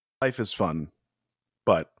Life is fun,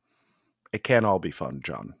 but it can't all be fun,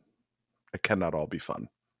 John. It cannot all be fun.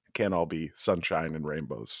 It can't all be sunshine and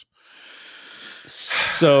rainbows.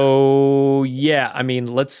 So yeah, I mean,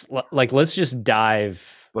 let's just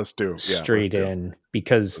dive. Straight in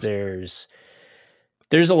because there's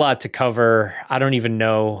a lot to cover. I don't even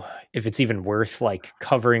know if it's even worth like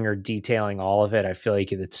covering or detailing all of it. I feel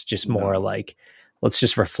like it's just more like let's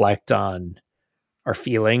just reflect on our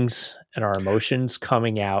feelings and our emotions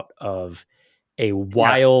coming out of a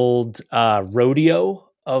wild rodeo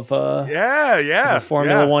of a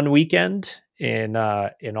Formula One weekend in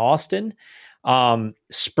Austin.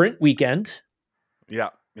 Sprint weekend. Yeah.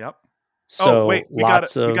 Yep. So we got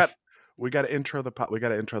to intro the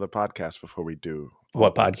podcast before we do.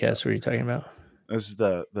 What podcast were you talking about? This is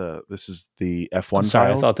the F1 I'm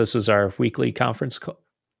sorry, Files. I thought this was our weekly conference call.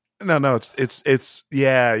 No, it's the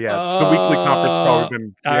weekly conference call. We've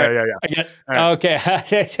been Okay.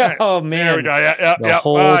 Oh man, there we go. Yeah. The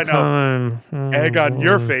whole time, egg on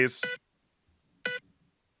your face.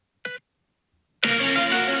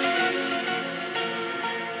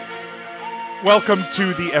 Welcome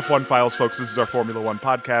to the F1 Files, folks. This is our Formula One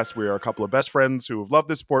podcast. We are a couple of best friends who have loved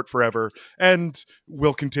this sport forever and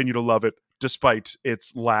will continue to love it despite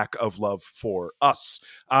its lack of love for us.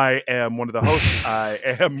 I am one of the hosts. I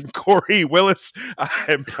am Corey Willis.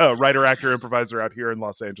 I'm a writer, actor, improviser out here in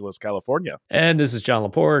Los Angeles, California. And this is John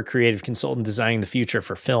Lepore, creative consultant designing the future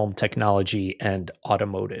for film, technology, and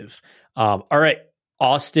automotive. All right,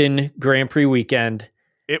 Austin Grand Prix weekend.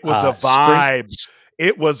 It was a vibe.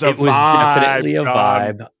 It was definitely a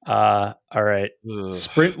John. vibe. All right. Ugh.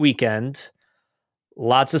 Sprint weekend.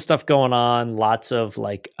 Lots of stuff going on. Lots of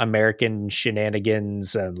like American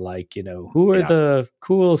shenanigans and like, who are the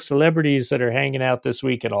cool celebrities that are hanging out this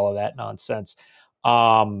week and all of that nonsense.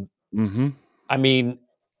 I mean,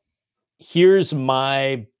 here's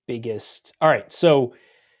my biggest. All right. So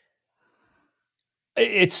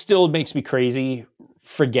it still makes me crazy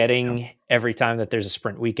forgetting every time that there's a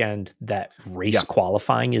sprint weekend that race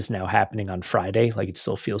qualifying is now happening on Friday. Like it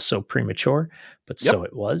still feels so premature, but so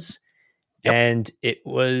it was. And it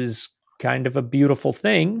was kind of a beautiful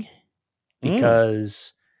thing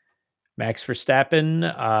because Max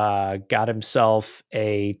Verstappen got himself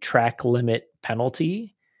a track limit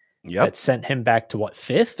penalty that sent him back to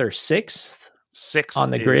fifth or sixth? Sixth on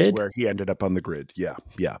the grid, where he ended up on the grid. Yeah.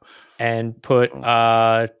 And put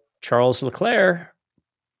Charles Leclerc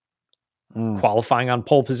qualifying on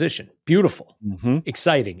pole position. Beautiful.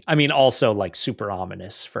 Exciting. I mean, also like super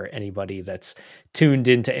ominous for anybody that's tuned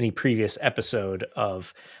into any previous episode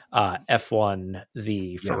of F1,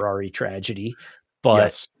 the Ferrari tragedy.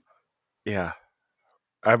 But I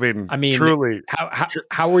mean, truly.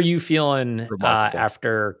 How were you feeling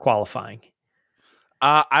after qualifying?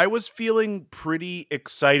 I was feeling pretty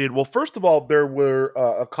excited. Well, first of all, there were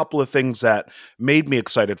a couple of things that made me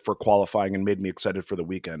excited for qualifying and made me excited for the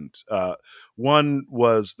weekend. One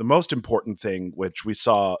was the most important thing, which we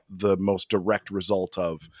saw the most direct result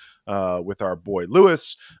of with our boy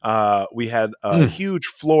Lewis. We had a huge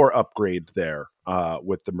floor upgrade there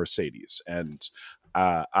with the Mercedes. And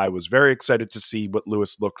I was very excited to see what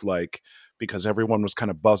Lewis looked like because everyone was kind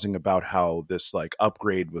of buzzing about how this like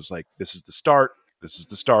upgrade was like, this is the start. This is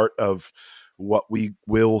the start of what we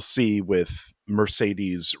will see with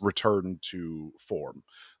Mercedes return to form.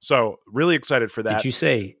 So really excited for that. Did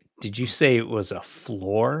you say it was a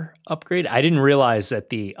floor upgrade? I didn't realize that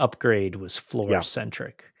the upgrade was floor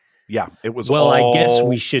centric. Yeah, it was. Well, I guess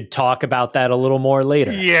we should talk about that a little more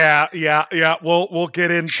later. Yeah. We'll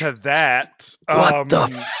get into that. What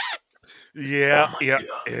the?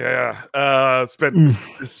 It's been.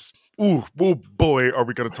 Oh boy, are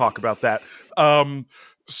we going to talk about that?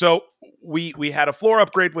 So we had a floor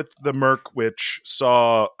upgrade with the Merc, which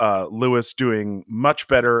saw Lewis doing much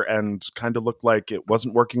better and kind of looked like it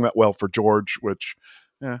wasn't working that well for George, which,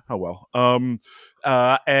 oh well.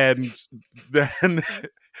 And then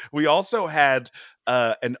we also had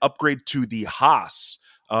an upgrade to the Haas,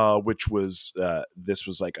 which was this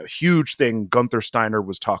was like a huge thing. Gunther Steiner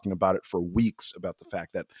was talking about it for weeks about the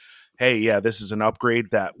fact that, hey, this is an upgrade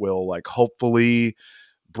that will like hopefully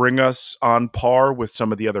bring us on par with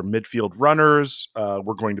some of the other midfield runners.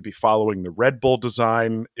 We're going to be following the Red Bull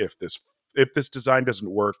design. If this design doesn't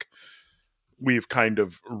work, we've kind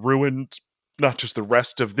of ruined not just the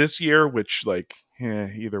rest of this year, which like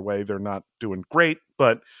either way they're not doing great,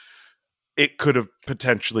 but it could have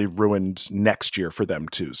potentially ruined next year for them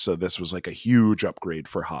too. So this was like a huge upgrade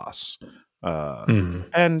for Haas.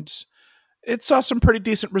 And it saw some pretty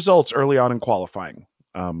decent results early on in qualifying.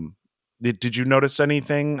 Did you notice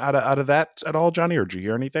anything out of that at all, Johnny, or did you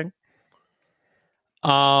hear anything?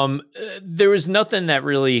 There was nothing that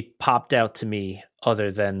really popped out to me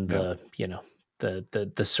other than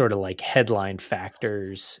the sort of like headline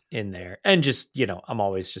factors in there. And just, I'm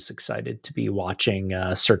always just excited to be watching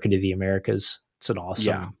Circuit of the Americas. It's an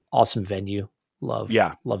awesome venue. Love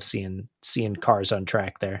seeing cars on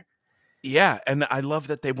track there. Yeah, and I love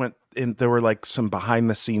that they went in. There were like some behind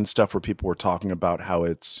the scenes stuff where people were talking about how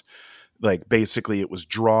it's like basically it was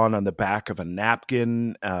drawn on the back of a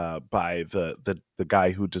napkin by the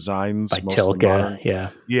guy who designs by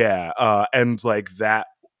Tilke. And like that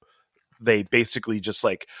they basically just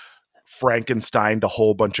like Frankensteined a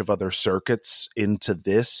whole bunch of other circuits into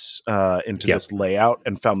this this layout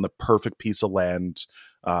and found the perfect piece of land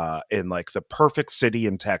in like the perfect city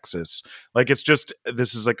in Texas. Like it's just,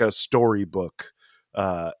 this is like a storybook,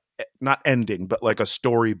 not ending, but like a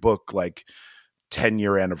storybook, like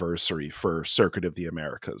 10-year anniversary for Circuit of the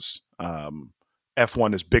Americas.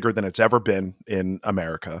 F1 is bigger than it's ever been in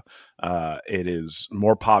America. It is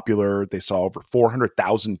more popular. They saw over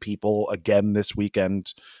 400,000 people again this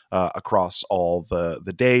weekend across all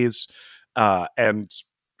the days. And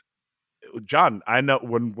John, I know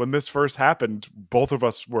when this first happened, both of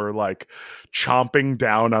us were like chomping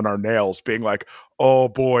down on our nails, being like, oh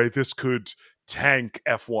boy, this could tank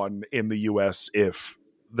F1 in the US if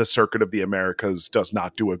the Circuit of the Americas does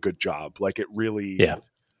not do a good job. Like it really,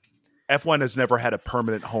 F1 has never had a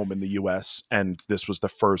permanent home in the US, and this was the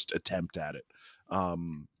first attempt at it.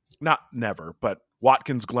 Not never, but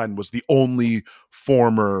Watkins Glen was the only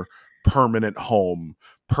former permanent home,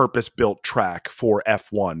 purpose-built track for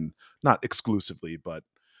F1. Not exclusively, but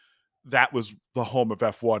that was the home of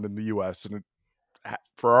F1 in the US. And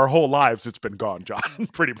for our whole lives, it's been gone, John,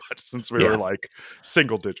 pretty much since we were like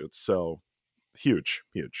single digits. So huge.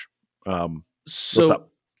 So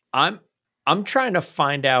I'm trying to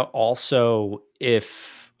find out also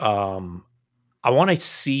if I want to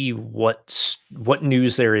see what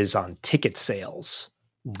news there is on ticket sales.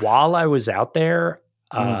 While I was out there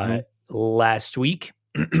last week,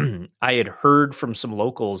 I had heard from some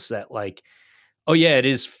locals that like, oh yeah, it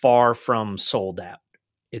is far from sold out.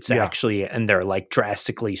 It's actually, and they're like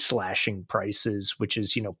drastically slashing prices, which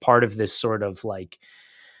is, part of this sort of like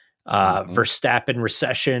Verstappen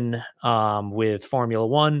recession with Formula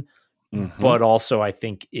One, but also I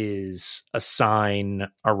think is a sign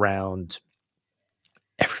around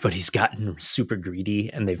everybody's gotten super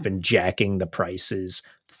greedy and they've been jacking the prices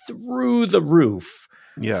through the roof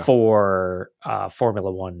for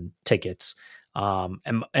Formula One tickets.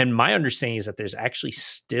 And my understanding is that there's actually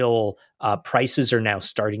still prices are now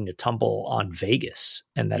starting to tumble on Vegas,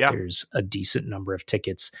 and that there's a decent number of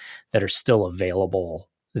tickets that are still available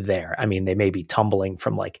there. I mean, they may be tumbling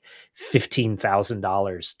from like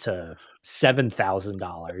 $15,000 to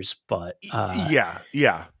 $7,000, but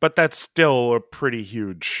but that's still a pretty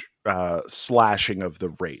huge slashing of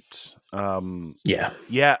the rate. On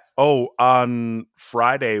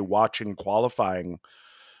Friday watching qualifying,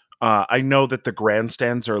 I know that the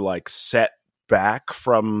grandstands are like set back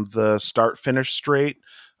from the start finish straight,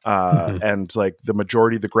 and like the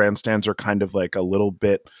majority of the grandstands are kind of like a little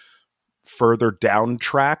bit further down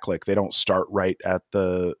track. Like they don't start right at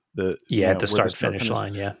the start finish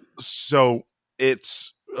line. Yeah. So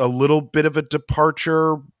it's a little bit of a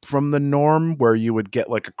departure from the norm where you would get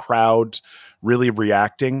like a crowd really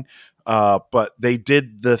reacting. But they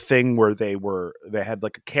did the thing where they had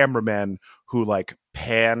like a cameraman who like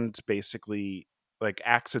basically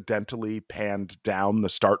accidentally panned down the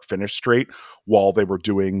start finish straight while they were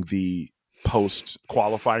doing the post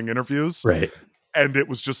qualifying interviews. Right. And it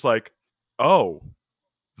was just like, oh,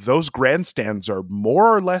 those grandstands are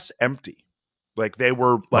more or less empty. Like they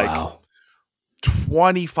were like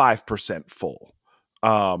 25% full,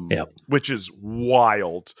 which is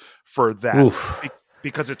wild for that.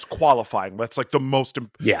 Because it's qualifying. That's like the most,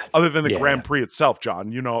 other than the Grand Prix itself,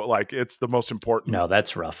 John, like it's the most important. No,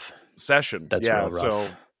 that's rough session. That's real rough. So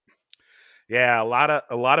a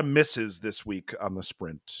lot of misses this week on the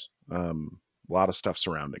sprint. A lot of stuff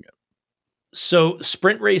surrounding it. So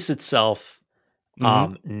sprint race itself,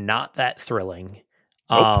 not that thrilling.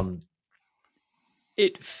 Nope.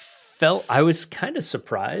 It felt, I was kind of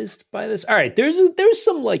surprised by this. All right. There's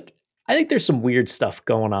some I think there's some weird stuff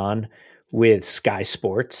going on with Sky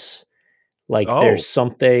Sports. Like there's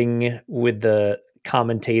something with the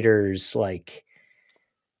commentators. Like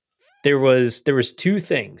there was two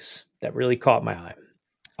things that really caught my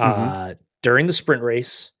eye. During the sprint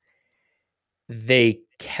race, they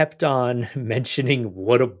kept on mentioning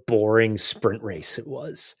what a boring sprint race it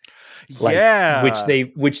was.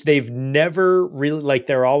 Which they've never really, like,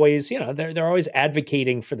 they're always, they're always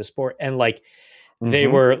advocating for the sport. And like, they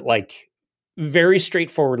were like, very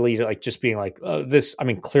straightforwardly, like just being like, this. I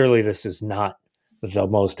mean, clearly this is not the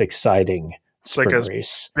most exciting sprint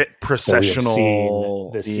race bit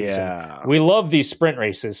processional this season. We love these sprint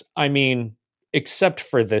races. I mean, except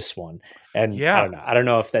for this one. And I don't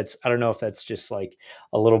know if that's just like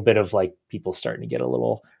a little bit of like people starting to get a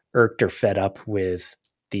little irked or fed up with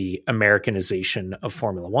the Americanization of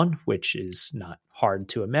Formula One, which is not hard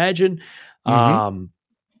to imagine.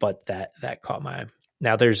 But that caught my eye.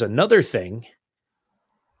 Now there's another thing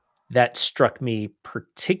that struck me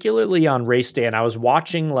particularly on race day, and I was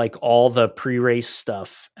watching like all the pre-race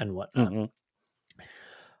stuff and whatnot.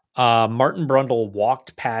 Martin Brundle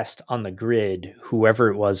walked past on the grid, whoever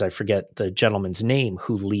it was, I forget the gentleman's name,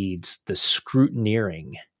 who leads the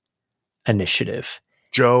scrutineering initiative.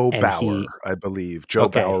 Joe Bauer, I believe. Joe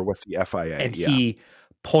Bauer with the FIA. And he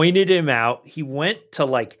pointed him out. He went to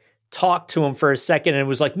like talk to him for a second and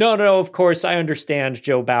was like, no, of course, I understand,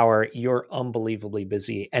 Joe Bauer, you're unbelievably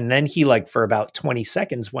busy. And then he like for about 20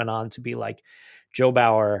 seconds went on to be like, Joe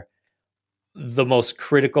Bauer, the most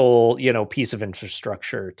critical, piece of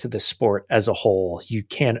infrastructure to the sport as a whole. You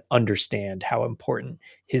can't understand how important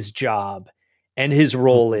his job and his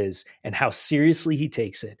role is, and how seriously he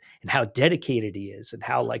takes it, and how dedicated he is, and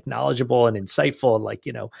how like knowledgeable and insightful, and like,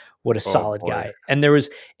 what a solid guy. And there was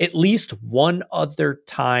at least one other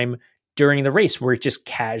time during the race where it just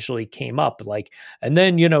casually came up, like, and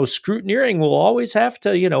then, scrutineering will always have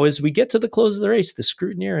to, as we get to the close of the race, the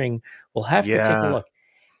scrutineering will have to take a look.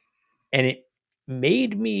 And it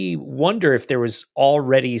made me wonder if there was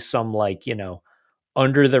already some like,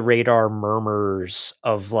 under the radar murmurs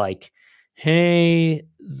of like, hey,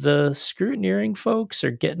 the scrutineering folks are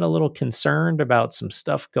getting a little concerned about some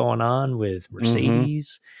stuff going on with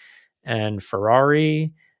Mercedes and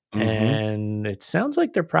Ferrari. And it sounds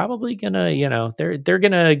like they're probably gonna, they're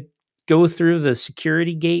gonna go through the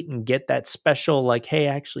security gate and get that special, like, hey,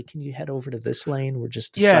 actually, can you head over to this lane? We're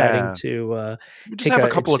just deciding to just have a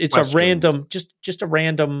couple of questions. It's a random, just a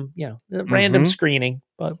random, random screening,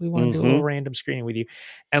 but we want to do a little random screening with you.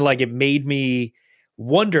 And like, it made me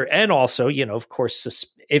wonder. And also, of course,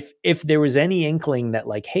 if there was any inkling that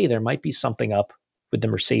like, hey, there might be something up with the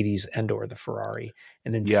Mercedes and or the Ferrari,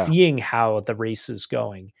 and then seeing how the race is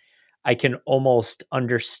going, I can almost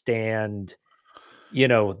understand,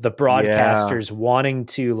 the broadcasters wanting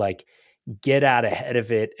to like get out ahead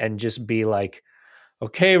of it and just be like,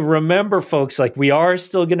 okay, remember folks, like we are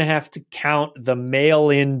still going to have to count the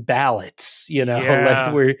mail-in ballots,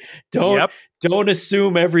 like we're don't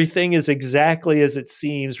assume everything is exactly as it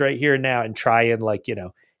seems right here and now, and try and like,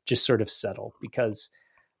 just sort of settle, because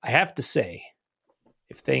I have to say,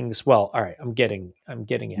 if things, all right, I'm getting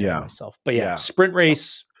ahead of myself, but sprint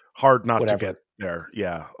race, hard not to get there.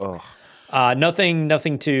 Yeah.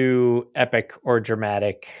 Nothing too epic or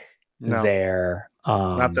dramatic there.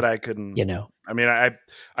 Not that I couldn't, I mean,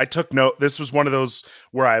 I took note. This was one of those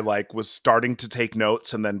where I like was starting to take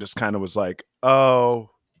notes and then just kind of was like, oh,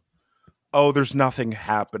 there's nothing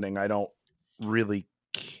happening. I don't really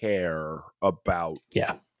care about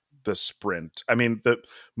the sprint. I mean, the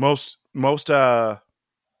most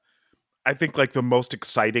I think like the most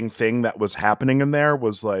exciting thing that was happening in there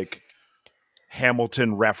was like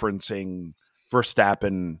Hamilton referencing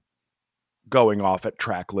Verstappen going off at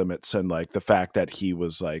track limits, and like the fact that he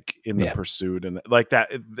was like in the pursuit, and like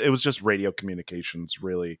that it was just radio communications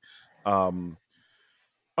really. There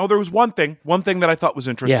was one thing that I thought was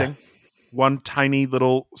interesting. One tiny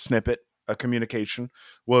little snippet of communication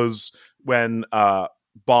was when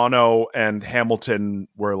Bono and Hamilton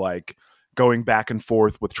were like going back and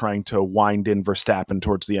forth with trying to wind in Verstappen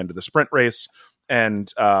towards the end of the sprint race.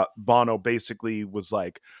 And Bono basically was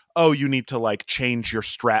like, oh, you need to like change your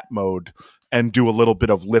strat mode and do a little bit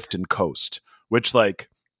of lift and coast, which like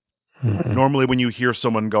normally when you hear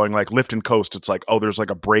someone going like lift and coast, it's like, oh, there's like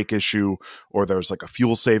a brake issue or there's like a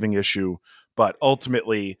fuel saving issue. But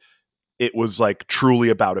ultimately it was like truly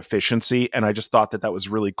about efficiency. And I just thought that was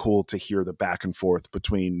really cool to hear the back and forth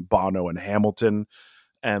between Bono and Hamilton,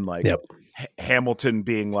 and like Hamilton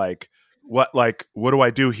being like, what do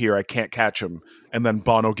I do here? I can't catch him. And then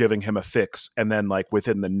Bono giving him a fix. And then like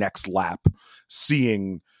within the next lap,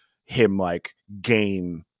 seeing him like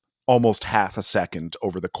gain almost half a second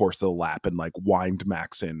over the course of the lap and like wind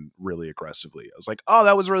Max in really aggressively. I was like, oh,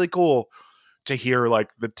 that was really cool to hear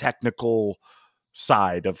like the technical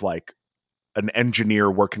side of like an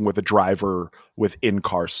engineer working with a driver with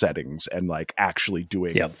in-car settings and like actually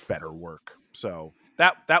doing better work. So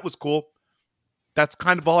that was cool. That's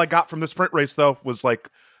kind of all I got from the sprint race, though, was like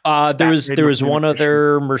there was one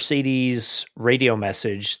other Mercedes radio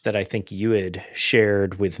message that I think you had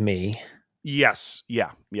shared with me. Yes,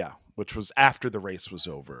 yeah. which was after the race was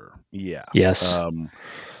over. Yeah. Yes.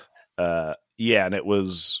 Yeah, and it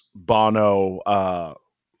was Bono,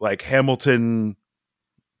 like Hamilton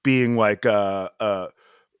being like, oh,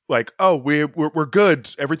 we're good,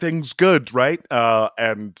 everything's good, right?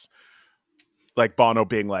 And like Bono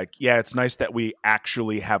being like, yeah, it's nice that we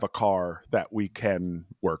actually have a car that we can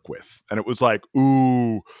work with. And it was like,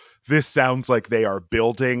 ooh, this sounds like they are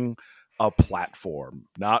building a platform,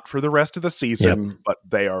 not for the rest of the season, but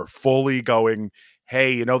they are fully going,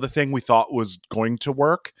 hey, you know, the thing we thought was going to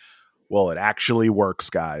work? Well, it actually works,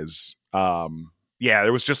 guys. Yeah,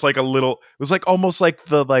 there was just like a little, it was like almost like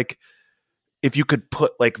if you could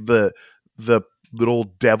put like the little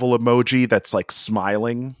devil emoji that's like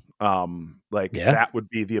smiling, that would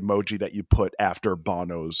be the emoji that you put after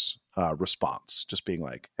Bono's response, just being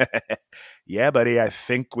like, yeah, buddy, I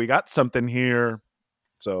think we got something here.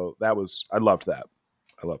 So I loved that.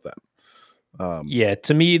 Yeah,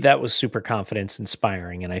 to me, that was super confidence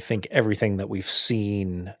inspiring. And I think everything that we've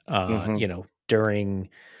seen, over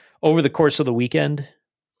the course of the weekend,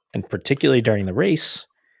 and particularly during the race,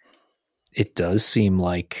 it does seem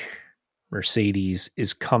like Mercedes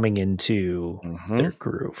is coming into their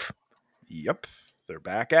groove. Yep. They're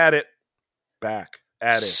back at it.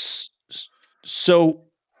 So,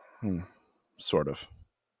 sort of.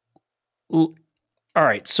 All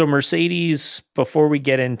right, so Mercedes, before we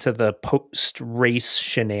get into the post-race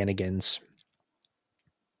shenanigans,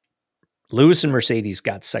 Lewis and Mercedes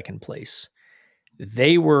got second place.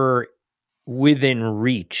 They were within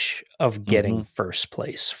reach of getting first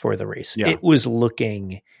place for the race. Yeah. It was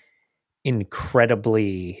looking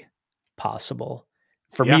incredibly possible.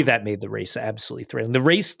 For me, that made the race absolutely thrilling. The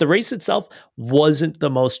race itself wasn't the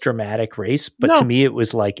most dramatic race, but to me, it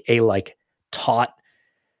was like a taut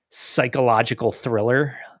psychological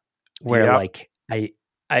thriller where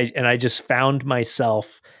I just found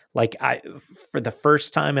myself for the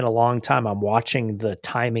first time in a long time, I'm watching the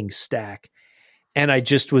timing stack and I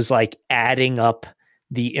just was like adding up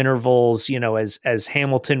the intervals, you know, as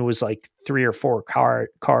Hamilton was like 3 or 4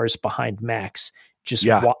 cars behind Max, just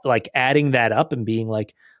like adding that up and being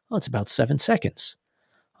like, oh, it's about 7 seconds.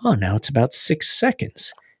 Oh, now it's about 6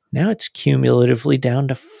 seconds. Now it's cumulatively down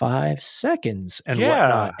to 5 seconds and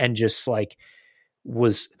whatnot. And just like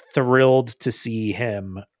was thrilled to see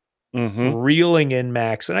him reeling in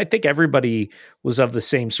Max. And I think everybody was of the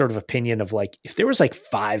same sort of opinion of like, if there was like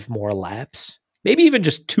 5 more laps, maybe even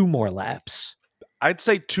just 2 more laps. I'd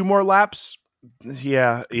say 2 more laps.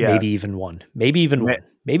 Yeah. Maybe even one. Maybe even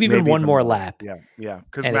one more lap. Yeah.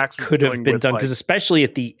 Because Max could have been done. Because especially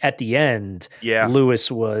at the end,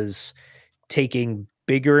 Lewis was taking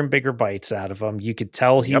bigger and bigger bites out of him. You could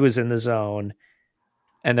tell he was in the zone.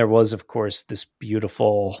 And there was, of course, this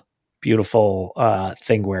beautiful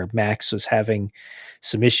thing where Max was having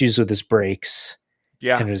some issues with his brakes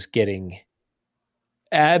and was getting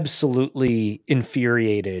absolutely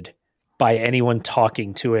infuriated by anyone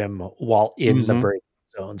talking to him while in the brake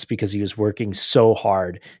zones because he was working so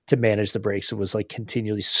hard to manage the brakes and was like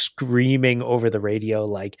continually screaming over the radio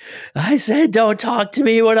like, I said don't talk to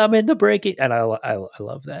me when I'm in the braking. And I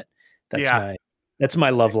love that. That's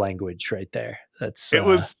my love language right there.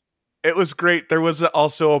 It was great. There was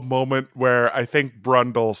also a moment where I think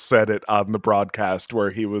Brundle said it on the broadcast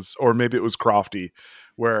where he was, or maybe it was Crofty,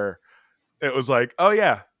 where it was like, oh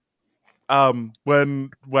yeah,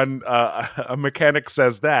 when a mechanic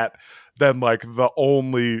says that, then like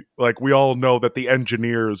we all know that the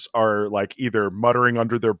engineers are like either muttering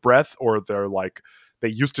under their breath or they're like, they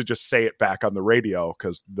used to just say it back on the radio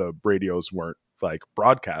because the radios weren't like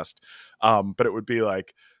broadcast. But it would be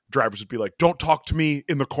like, drivers would be like, don't talk to me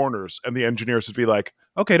in the corners. And the engineers would be like,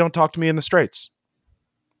 okay, don't talk to me in the straights.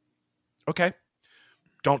 Okay.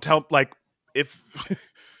 Don't tell, like,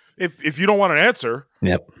 if you don't want an answer,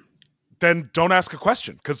 then don't ask a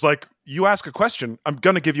question. Because like you ask a question, I'm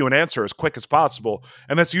going to give you an answer as quick as possible.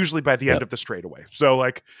 And that's usually by the end of the straightaway. So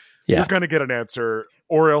like you're going to get an answer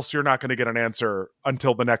or else you're not going to get an answer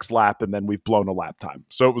until the next lap. And then we've blown a lap time.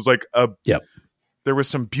 So it was like there was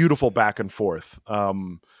some beautiful back and forth.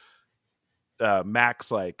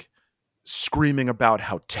 Max like screaming about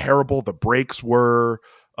how terrible the brakes were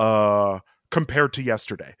compared to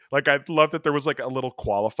yesterday. Like I love that there was like a little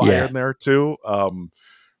qualifier in there too,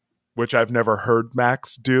 which I've never heard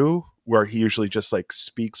Max do, where he usually just like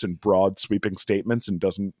speaks in broad sweeping statements and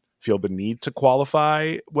doesn't feel the need to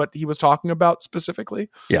qualify what he was talking about specifically.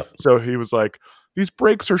 So he was like, these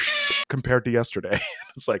brakes are compared to yesterday.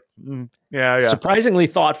 It's like, surprisingly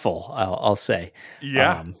thoughtful, I'll say.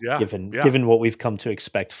 Given what we've come to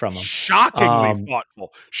expect from him. Shockingly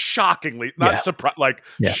thoughtful. Shockingly, not surprised. Like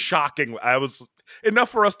shockingly, I was enough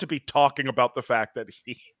for us to be talking about the fact that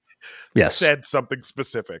he said something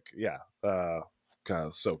specific. Yeah.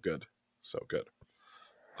 God, so good. So good.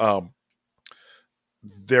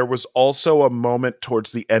 There was also a moment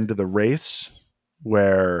towards the end of the race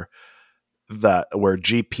where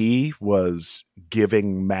GP was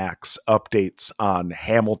giving Max updates on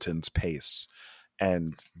Hamilton's pace.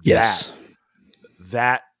 And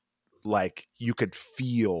that like you could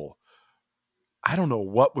feel, I don't know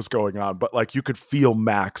what was going on, but like you could feel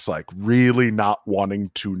Max like really not wanting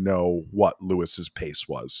to know what Lewis's pace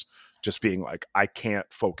was. Just being like, I can't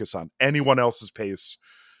focus on anyone else's pace,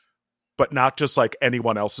 but not just like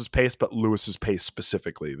anyone else's pace, but Lewis's pace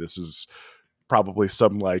specifically. This is probably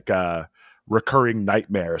some like recurring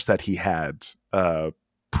nightmares that he had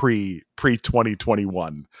pre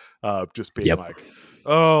 2021. Just being like,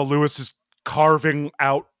 oh, Lewis is carving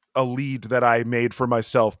out a lead that I made for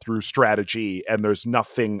myself through strategy, and there's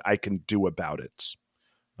nothing I can do about it.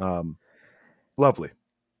 Lovely.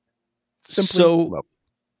 Simply lovely.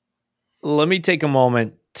 Let me take a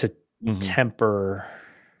moment to temper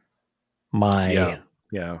my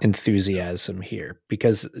enthusiasm here,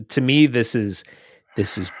 because to me this is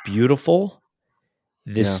beautiful.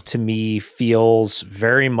 This to me feels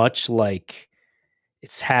very much like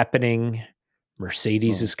it's happening.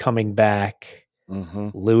 Mercedes is coming back.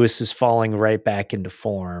 Lewis is falling right back into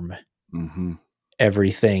form.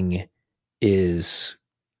 Everything is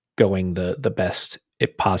going the best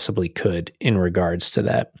it possibly could in regards to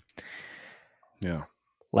that. Yeah.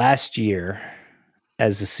 Last year,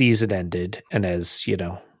 as the season ended and as,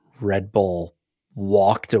 Red Bull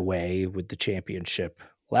walked away with the championship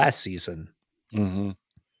last season, and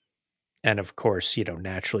of course,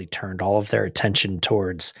 naturally turned all of their attention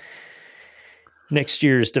towards next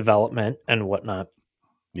year's development and whatnot.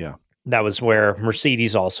 Yeah. That was where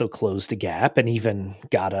Mercedes also closed a gap and even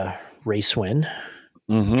got a race win.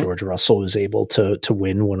 George Russell was able to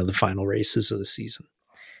win one of the final races of the season.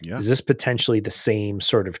 Yeah. Is this potentially the same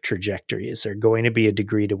sort of trajectory? Is there going to be a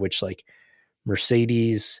degree to which like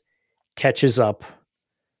Mercedes catches up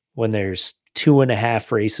when there's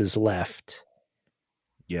 2.5 races left?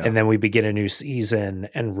 Yeah. And then we begin a new season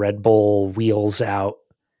and Red Bull wheels out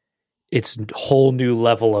its whole new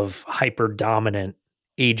level of hyper dominant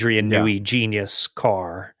Adrian Newey genius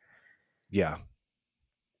car. Yeah.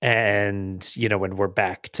 And, when we're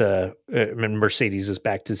back to, Mercedes is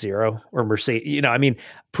back to zero, or Mercedes,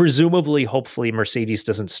 presumably, hopefully Mercedes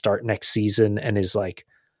doesn't start next season and is like,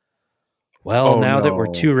 well, that we're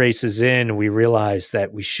 2 races in, we realize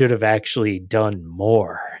that we should have actually done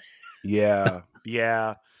more. Yeah.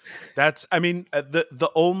 Yeah. That's,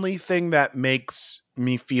 the only thing that makes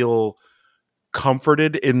me feel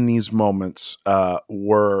comforted in these moments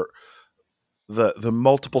were the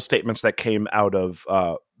multiple statements that came out of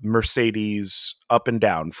Mercedes up and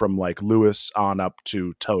down, from like Lewis on up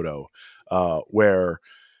to Toto, where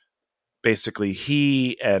basically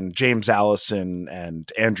he and James Allison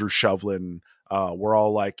and Andrew Shovlin were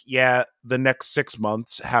all like, yeah, the next 6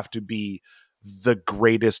 months have to be the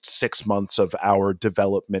greatest 6 months of our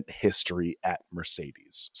development history at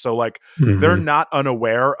Mercedes. So like they're not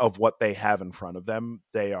unaware of what they have in front of them.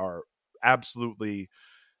 They are absolutely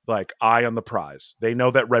like eye on the prize. They know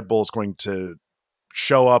that Red Bull is going to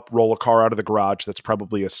show up, roll a car out of the garage that's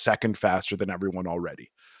probably a second faster than everyone already.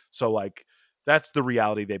 So like that's the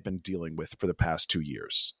reality they've been dealing with for the past 2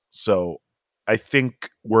 years. So I think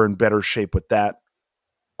we're in better shape with that.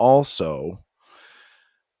 Also,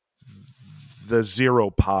 the zero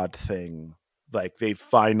pod thing, like they've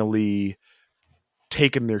finally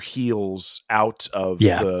taken their heels out of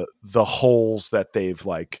the holes that they've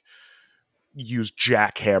like used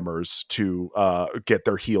jackhammers to get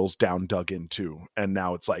their heels dug into. And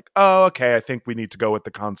now it's like, oh, okay, I think we need to go with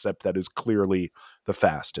the concept that is clearly the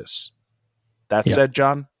fastest. That said,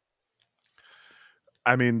 John,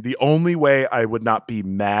 the only way I would not be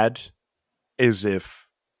mad is if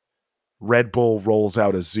Red Bull rolls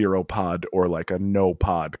out a zero pod or like a no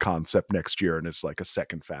pod concept next year and it's like a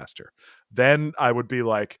second faster. Then I would be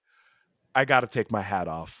like, I got to take my hat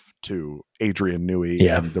off to Adrian Newey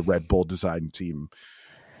and the Red Bull design team.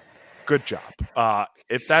 Good job.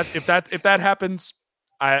 If that happens,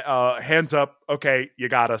 I hands up. Okay, you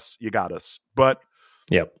got us. But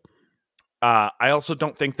I also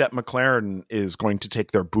don't think that McLaren is going to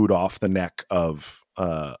take their boot off the neck of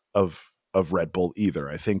Red Bull either.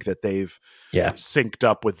 I think that they've synced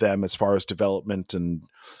up with them as far as development, and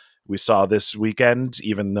we saw this weekend,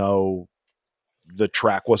 even though the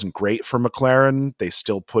track wasn't great for McLaren, they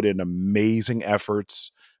still put in amazing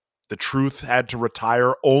efforts. The Truth had to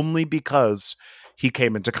retire only because he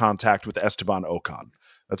came into contact with Esteban Ocon.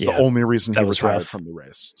 That's the only reason he retired rough. from the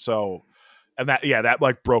race. So, and that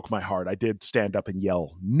like broke my heart. I did stand up and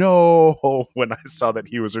yell no when I saw that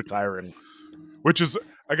he was retiring, which is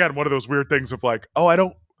again one of those weird things of like,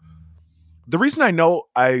 the reason I know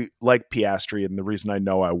I like Piastri and the reason I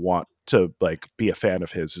know I want to like be a fan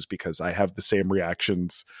of his is because I have the same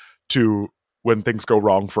reactions to when things go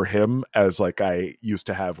wrong for him as like I used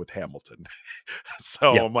to have with Hamilton.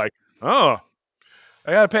 So I'm like, oh,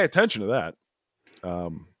 I got to pay attention to that.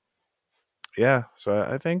 So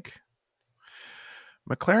I think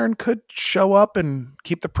McLaren could show up and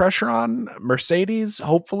keep the pressure on. Mercedes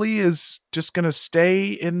hopefully is just going to stay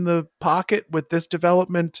in the pocket with this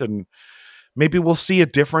development, and maybe we'll see a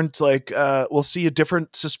different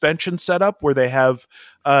suspension setup where they have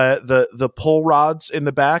the pull rods in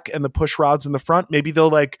the back and the push rods in the front. Maybe they'll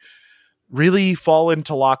like really fall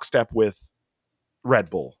into lockstep with Red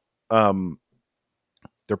Bull.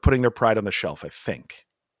 They're putting their pride on the shelf, I think.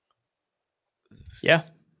 Yeah,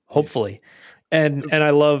 hopefully. And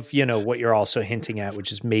I love, what you're also hinting at,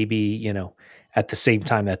 which is maybe, at the same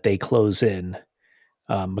time that they close in,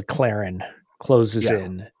 McLaren closes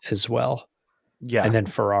in as well. Yeah. And then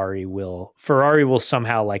Ferrari will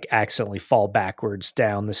somehow like accidentally fall backwards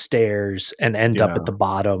down the stairs and end up at the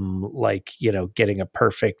bottom, like, getting a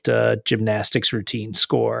perfect gymnastics routine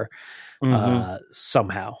score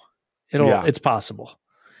somehow. It's possible.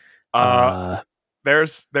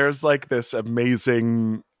 There's like this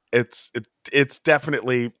amazing, it's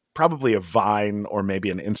definitely probably a Vine or maybe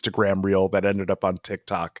an Instagram reel that ended up on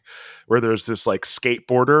TikTok where there's this like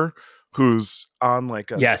skateboarder who's on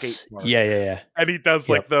like a skateboard. Yeah. And he does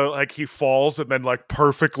like he falls and then like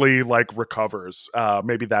perfectly like recovers.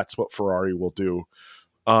 Maybe that's what Ferrari will do.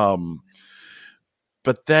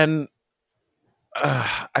 But then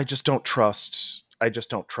I just don't trust it. I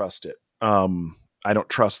don't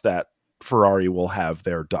trust that Ferrari will have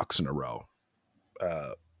their ducks in a row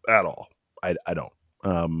at all. I don't.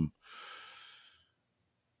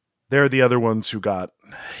 They're the other ones who got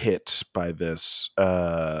hit by this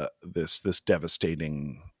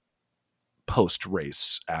devastating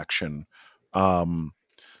post-race action.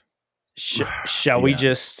 Shall we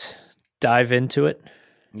just dive into it?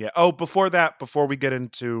 Yeah. Oh, before we get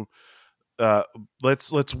into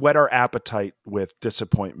let's whet our appetite with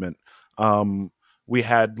disappointment. We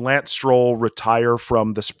had Lance Stroll retire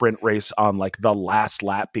from the sprint race on like the last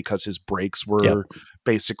lap because his brakes were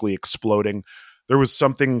basically exploding. There was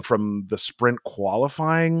something from the sprint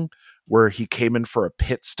qualifying where he came in for a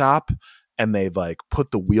pit stop and they like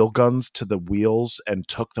put the wheel guns to the wheels and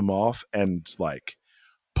took them off, and like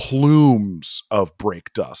plumes of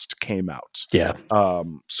brake dust came out. Yeah.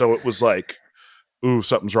 So it was like, ooh,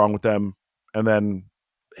 something's wrong with them. And then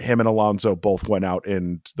him and Alonso both went out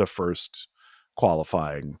in the first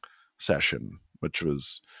qualifying session, which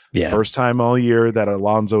was the first time all year that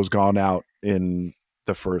Alonso's gone out in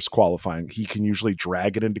the first qualifying. He can usually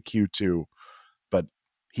drag it into Q2, but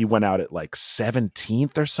he went out at like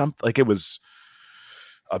 17th or something. Like it was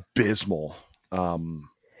abysmal for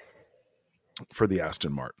the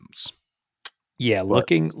Aston Martins. Yeah, but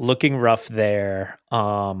looking rough there.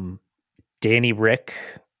 Danny Rick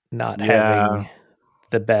not having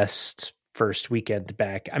the best first weekend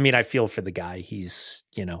back. I mean, I feel for the guy. He's,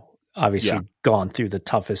 obviously gone through the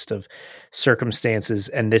toughest of circumstances,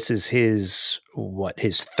 and this is his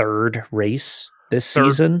third race this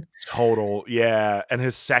season total. Yeah, and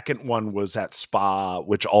his second one was at Spa,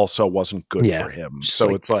 which also wasn't good for him.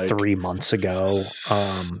 So it's like 3 months ago.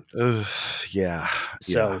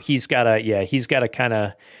 So he's got to kind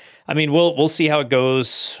of. I mean, we'll see how it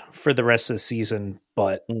goes for the rest of the season,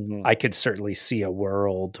 but I could certainly see a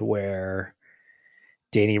world where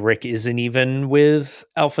Danny Rick isn't even with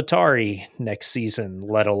AlphaTauri next season,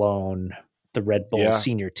 let alone the Red Bull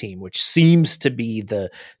senior team, which seems to be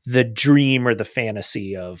the dream or the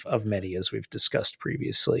fantasy of many, as we've discussed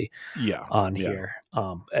previously here.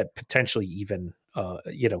 Potentially even,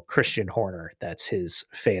 Christian Horner, that's his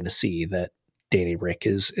fantasy, that Danny Rick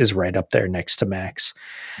is right up there next to Max.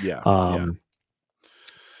 How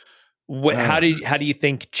do you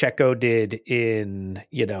think Checo did in,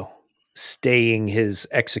 staying his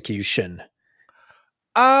execution?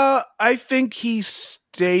 I think he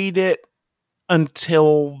stayed it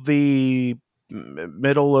until the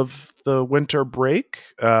middle of the winter break.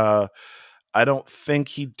 I don't think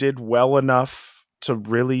he did well enough to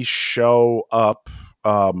really show up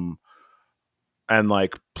and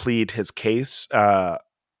like plead his case.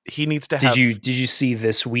 He needs to have. Did you see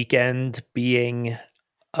this weekend being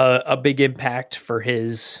a big impact for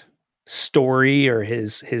his story or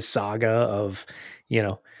his saga of,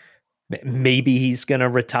 maybe he's going to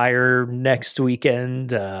retire next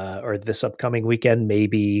weekend or this upcoming weekend.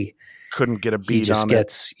 Maybe couldn't get a beat he just on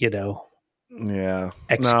gets,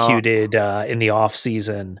 executed in the off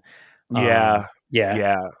season. Yeah.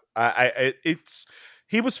 Yeah.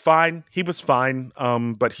 He was fine.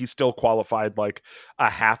 But he still qualified like a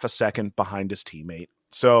half a second behind his teammate.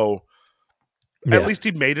 So at least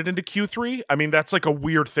he made it into Q3. I mean, that's like a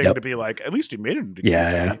weird thing to be like, at least he made it into Q3.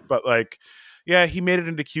 Yeah. But like, yeah, he made it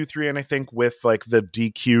into Q3. And I think with like the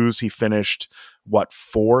DQs, he finished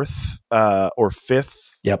fourth or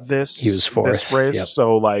fifth he was fourth. This race.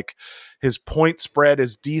 So like his point spread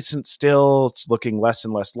is decent still. It's looking less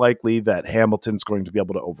and less likely that Hamilton's going to be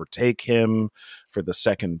able to overtake him for the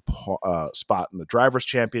second spot in the Drivers'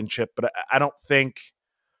 Championship. But I don't think,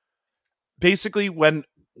 basically when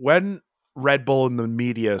Red Bull and the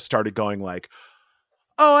media started going like,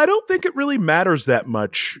 oh, I don't think it really matters that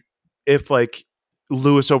much if like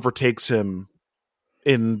Lewis overtakes him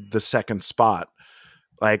in the second spot.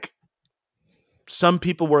 Like, some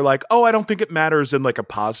people were like, oh, I don't think it matters in like a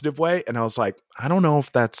positive way. And I was like, I don't know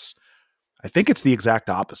if I think it's the exact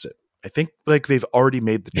opposite. I think like they've already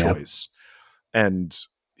made the choice and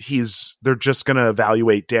they're just going to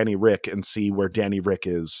evaluate Danny Rick and see where Danny Rick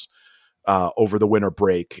is over the winter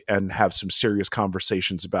break and have some serious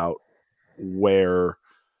conversations about where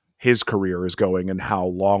his career is going and how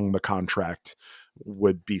long the contract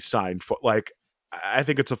would be signed for. Like, I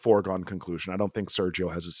think it's a foregone conclusion. I don't think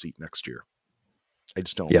Sergio has a seat next year. I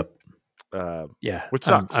just don't. Yep. Which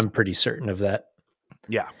sucks. I'm pretty certain of that.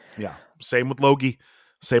 Yeah. Same with Logie.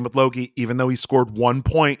 Even though he scored 1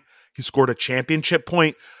 point, he scored a championship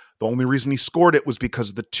point. The only reason he scored it was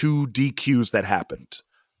because of the 2 DQs that happened.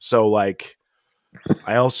 So, like,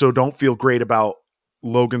 I also don't feel great about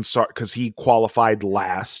Logan because he qualified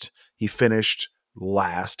last. He finished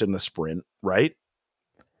last in the sprint, right?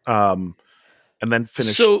 And then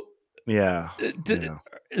finished. So,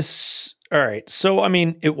 all right. So, I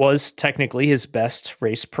mean, it was technically his best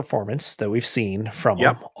race performance that we've seen from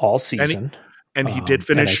him all season. And he did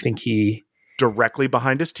finish, I think he directly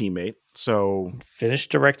behind his teammate. So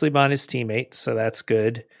finished directly behind his teammate. So that's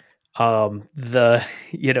good. The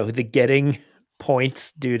getting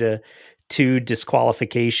points due to 2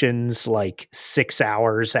 disqualifications, like 6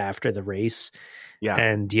 hours after the race. Yeah.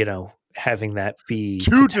 And, having that be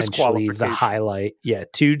 2 disqualifications, the highlight. Yeah.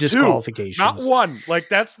 2 disqualifications. 2, not 1. Like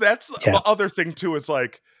that's the other thing too. Is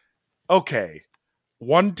like, okay,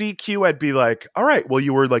 1 DQ, I'd be like, all right, well,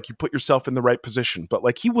 you put yourself in the right position, but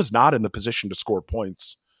like he was not in the position to score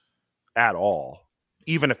points at all,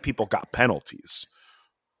 even if people got penalties.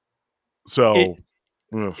 So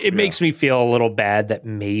it makes me feel a little bad that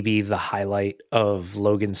maybe the highlight of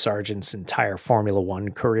Logan Sargent's entire Formula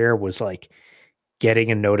One career was like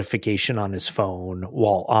getting a notification on his phone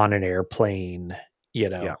while on an airplane,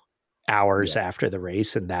 hours after the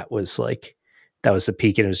race. And that was the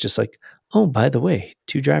peak. And it was just like, oh, by the way,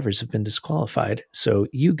 2 drivers have been disqualified. So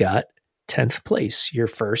you got 10th place, your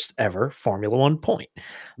first ever Formula One point.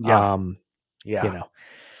 Yeah.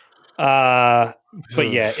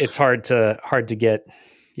 But yeah, it's hard to get,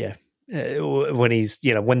 when he's,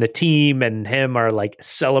 when the team and him are like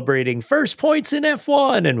celebrating first points in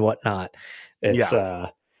F1 and whatnot. It's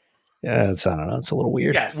I don't know. It's a little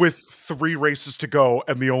weird. Yeah, with 3 races to go,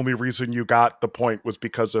 and the only reason you got the point was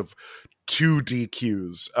because of 2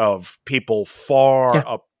 DQs of people far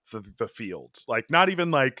up the field. Like, not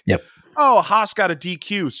even like, oh, Haas got a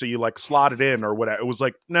DQ, so you like slotted in or whatever. It was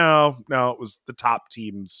like, no, it was the top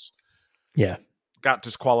teams. Yeah. Got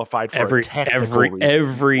disqualified for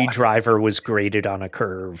every driver was graded on a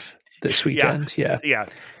curve this weekend. Yeah,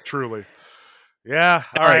 truly. Yeah.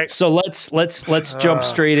 All right. So let's jump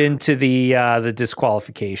straight into the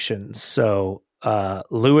disqualifications. So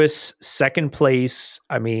Lewis, second place.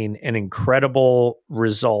 I mean, an incredible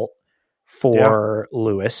result for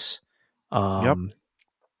Lewis. But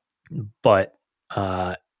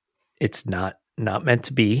it's not meant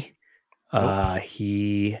to be.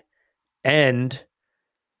 He and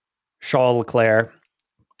Charles Leclerc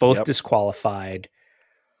both disqualified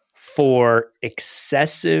for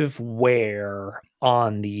excessive wear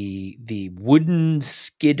on the wooden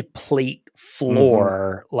skid plate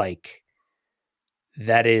floor. Like,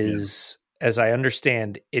 that is, as I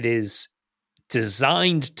understand, it is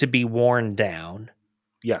designed to be worn down.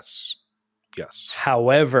 Yes.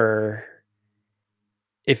 However,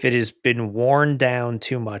 if it has been worn down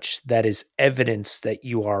too much, that is evidence that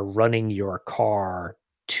you are running your car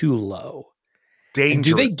too low. Dangerous. And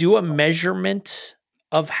do they do a measurement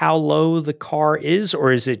of how low the car is,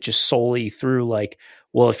 or is it just solely through like,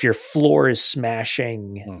 well, if your floor is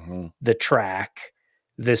smashing the track,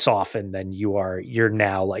 this often, then you're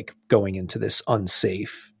now like going into this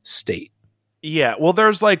unsafe state. Yeah, well,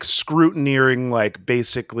 there's like scrutineering, like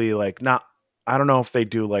basically like not, I don't know if they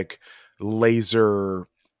do like laser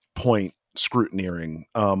point scrutineering,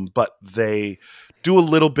 but they do a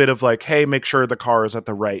little bit of like, hey, make sure the car is at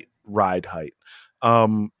the right ride height.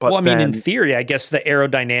 But well, I mean, then, in theory, I guess the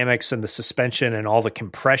aerodynamics and the suspension and all the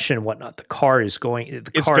compression and whatnot, the car's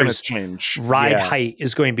change. Ride height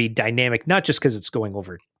is going to be dynamic, not just because it's going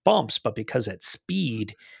over bumps, but because at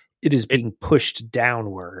speed, it is being pushed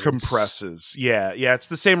downwards. Compresses. Yeah. Yeah. It's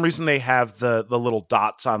the same reason they have the little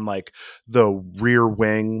dots on like the rear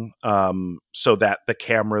wing, so that the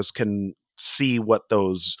cameras can see what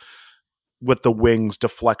the wing's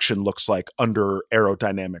deflection looks like under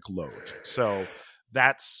aerodynamic load. So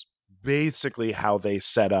that's basically how they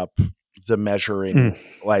set up the measuring,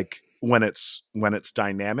 like when it's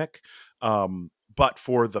dynamic. But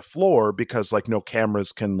for the floor, because like no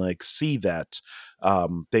cameras can like see that,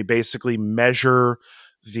 they basically measure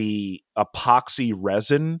the epoxy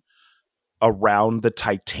resin around the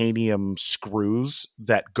titanium screws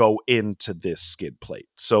that go into this skid plate.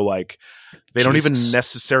 So like they don't even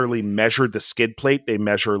necessarily measure the skid plate. They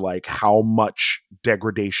measure like how much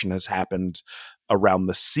degradation has happened around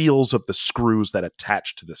the seals of the screws that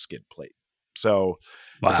attach to the skid plate. So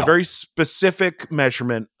It's a very specific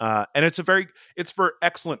measurement, and it's for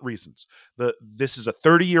excellent reasons. This is a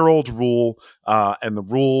 30-year-old rule, and the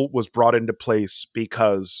rule was brought into place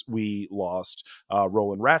because we lost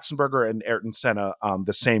Roland Ratzenberger and Ayrton Senna on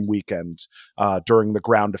the same weekend during the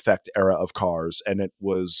ground effect era of cars, and it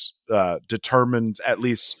was determined, at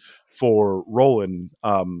least for Roland,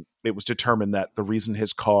 it was determined that the reason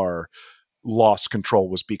his car lost control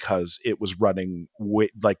was because it was running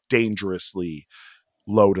like dangerously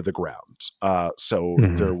low to the ground. So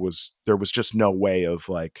there was just no way of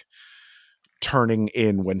like turning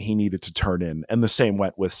in when he needed to turn in. And the same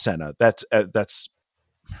went with Senna. That's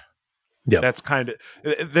kind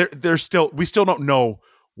of, we still don't know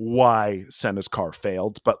why Senna's car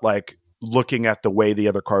failed, but like looking at the way the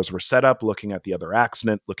other cars were set up, looking at the other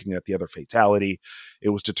accident, looking at the other fatality, it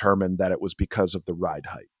was determined that it was because of the ride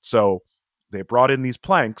height. So they brought in these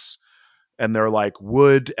planks, and they're like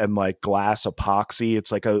wood and like glass epoxy.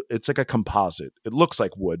 It's like a composite. It looks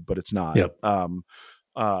like wood, but it's not. Yep.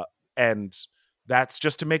 And that's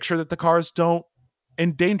just to make sure that the cars don't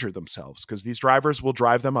endanger themselves, because these drivers will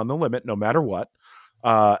drive them on the limit no matter what.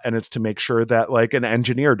 And it's to make sure that like an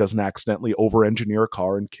engineer doesn't accidentally over-engineer a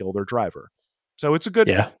car and kill their driver. So it's a good.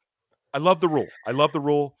 Yeah. I love the rule.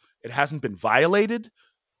 It hasn't been violated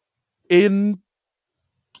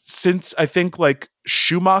since I think like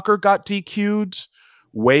Schumacher got DQ'd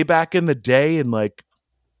way back in the day, in like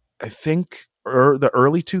I think the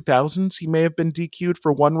early 2000s, he may have been DQ'd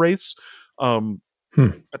for one race.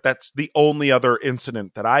 But that's the only other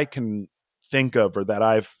incident that I can think of or that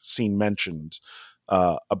I've seen mentioned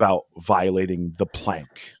about violating the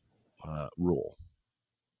plank rule.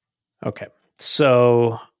 Okay.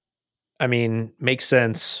 So, I mean, makes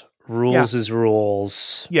sense. Rules is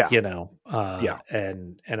rules. Yeah. You know.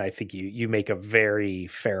 And I think you make a very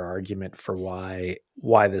fair argument for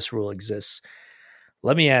why this rule exists.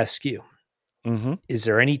 Let me ask you, is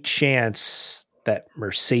there any chance that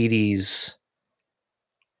Mercedes'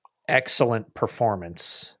 excellent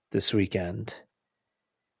performance this weekend,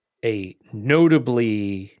 a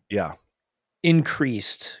notably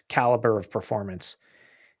increased caliber of performance,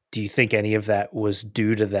 do you think any of that was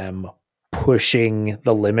due to them pushing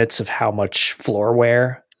the limits of how much floor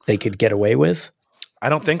wear they could get away with? I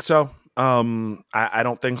don't think so. I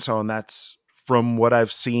don't think so. And that's from what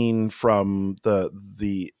I've seen from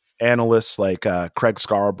the analysts like Craig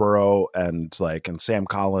Scarborough and Sam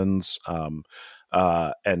Collins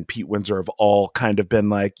and Pete Windsor have all kind of been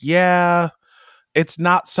like, yeah, it's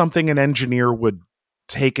not something an engineer would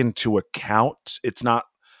take into account. It's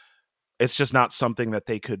just not something that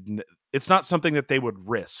it's not something that they would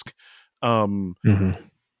risk.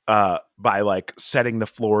 By like setting the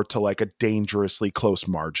floor to like a dangerously close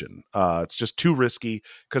margin. It's just too risky,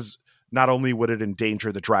 because not only would it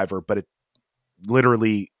endanger the driver, but it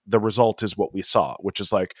literally, the result is what we saw, which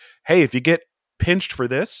is like, hey, if you get pinched for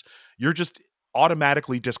this, you're just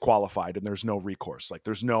automatically disqualified and there's no recourse. Like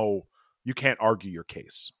you can't argue your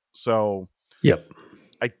case. So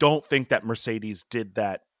I don't think that Mercedes did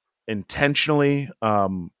that intentionally.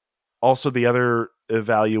 Also, the other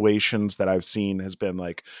evaluations that I've seen has been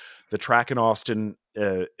like the track in Austin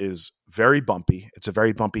is very bumpy. It's a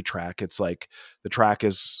very bumpy track. It's like the track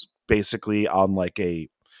is basically on like a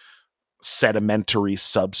sedimentary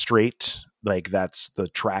substrate. like that's the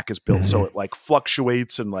track is built so it like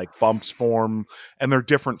fluctuates and like bumps form, and they're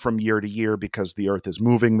different from year to year because the earth is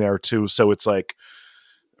moving there too. So it's like,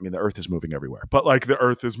 I mean, the earth is moving everywhere, but like the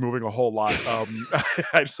earth is moving a whole lot.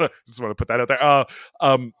 I just want to put that out there.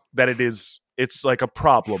 That it's like a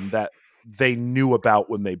problem that they knew about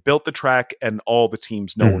when they built the track, and all the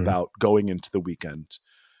teams know about going into the weekend.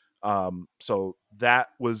 So that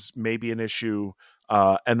was maybe an issue.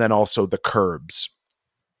 And then also the curbs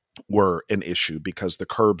were an issue because the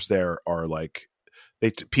curbs there are like,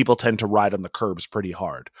 people tend to ride on the curbs pretty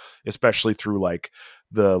hard, especially through like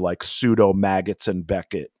the like pseudo Maggots and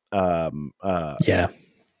Beckett kind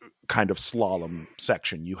of slalom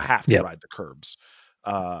section. You have to ride the curbs.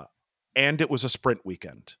 And it was a sprint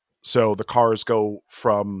weekend. So the cars go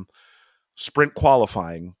from sprint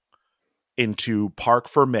qualifying into Parc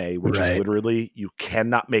Fermé, which is literally, you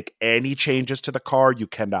cannot make any changes to the car. You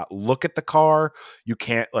cannot look at the car. You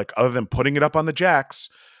can't, like, other than putting it up on the jacks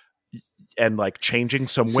and like changing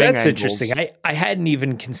some wing that's angles. Interesting. I hadn't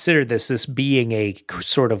even considered this being a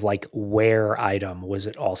sort of like wear item. Was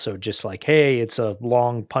it also just like, hey, it's a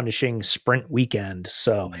long punishing sprint weekend,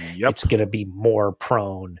 so it's going to be more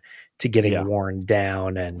prone to getting worn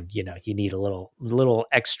down, and you know, you need a little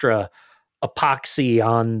extra epoxy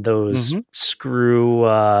on those screw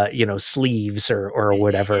sleeves or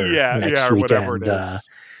whatever next or weekend. Whatever it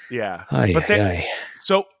is.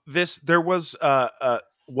 So there was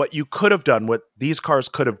what you could have done, what these cars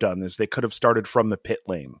could have done is they could have started from the pit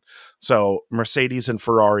lane. So Mercedes and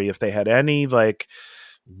Ferrari, if they had any like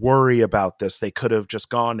worry about this, they could have just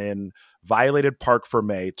gone in, violated Parc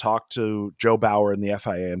Fermé, talked to Joe Bauer and the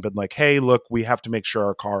FIA and been like, hey, look, we have to make sure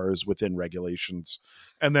our car is within regulations.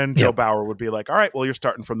 And then Joe Bauer would be like, all right, well, you're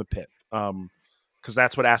starting from the pit. Because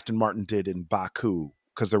that's what Aston Martin did in Baku,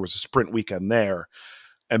 because there was a sprint weekend there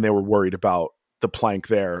and they were worried about the plank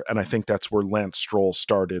there. And I think that's where Lance Stroll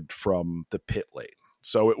started from the pit lane.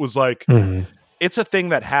 So it was like, it's a thing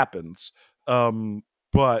that happens.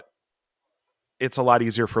 But it's a lot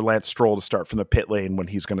easier for Lance Stroll to start from the pit lane when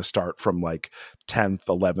he's going to start from like 10th,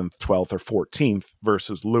 11th, 12th, or 14th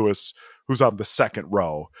versus Lewis, who's on the second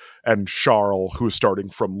row, and Charles, who's starting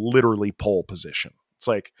from literally pole position. It's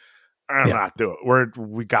like, I'm not doing it.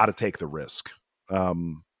 We got to take the risk.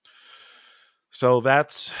 So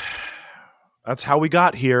that's how we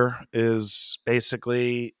got here, is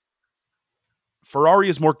basically Ferrari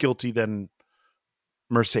is more guilty than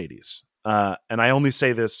Mercedes. And I only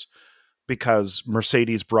say this because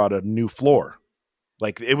Mercedes brought a new floor.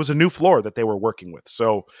 Like, it was a new floor that they were working with.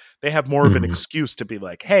 So they have more of an excuse to be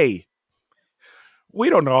like, hey, we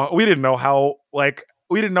didn't know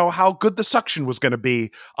how good the suction was going to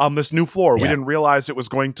be on this new floor. We didn't realize it was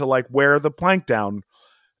going to like wear the plank down.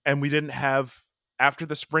 And we didn't have, after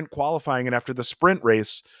the sprint qualifying and after the sprint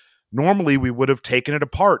race, normally we would have taken it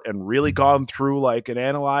apart and really gone through like and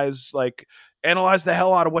analyze the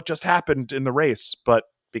hell out of what just happened in the race. But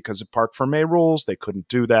because of Parc Fermé rules, they couldn't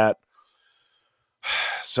do that.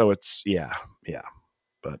 So it's,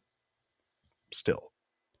 but still.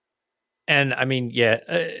 And I mean,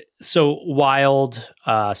 so wild,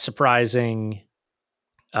 surprising.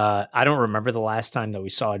 I don't remember the last time that we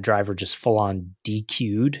saw a driver just full on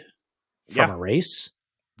DQ'd from a race.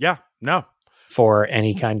 Yeah, no. For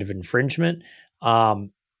any kind of infringement.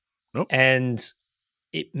 Nope. And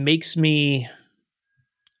it makes me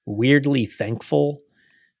weirdly thankful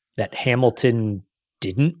that Hamilton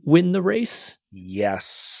didn't win the race.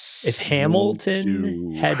 Yes. If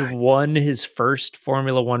Hamilton had won his first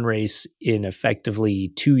Formula One race in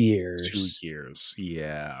effectively 2 years. 2 years,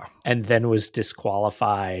 yeah. And then was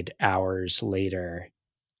disqualified hours later,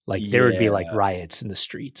 like there would be like riots in the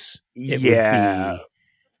streets. It would be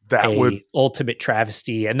that would ultimate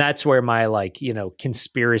travesty. And that's where my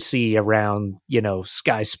conspiracy around,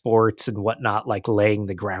 Sky Sports and whatnot, like laying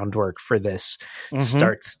the groundwork for this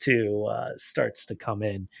starts to come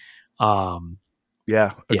in.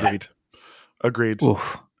 Agreed.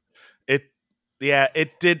 Oof.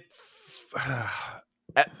 It did.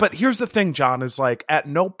 But here's the thing, John, is like at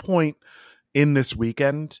no point in this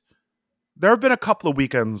weekend, there have been a couple of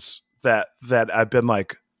weekends that I've been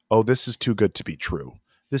like, oh, this is too good to be true.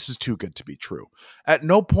 This is too good to be true. At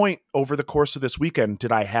no point over the course of this weekend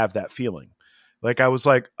did I have that feeling. Like I was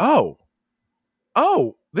like, oh,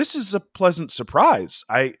 this is a pleasant surprise.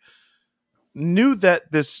 I knew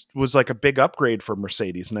that this was like a big upgrade for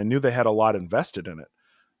Mercedes, and I knew they had a lot invested in it.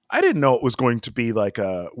 I didn't know it was going to be like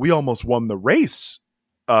we almost won the race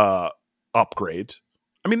upgrade.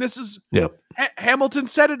 I mean, this is Hamilton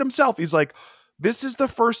said it himself. He's like, this is the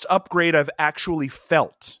first upgrade I've actually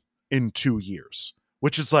felt in 2 years.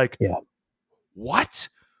 Which is like, what?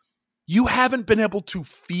 You haven't been able to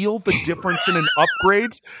feel the difference in an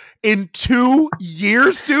upgrade in 2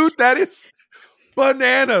 years, dude. That is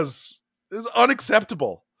bananas. It's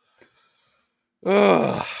unacceptable.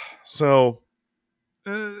 Ugh. So,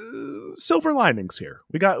 silver linings here.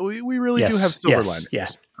 We really do have silver linings.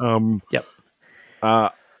 Yes. Yep. I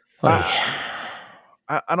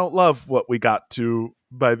don't love what we got to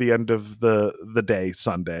by the end of the day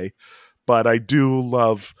Sunday, but I do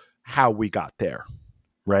love how we got there.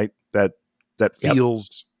 Right? That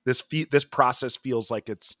feels this process feels like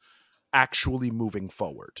it's actually moving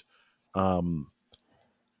forward. Yeah,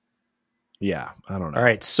 I don't know. All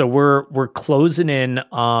right, so we're closing in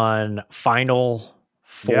on final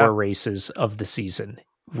 4 races of the season.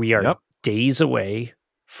 We are days away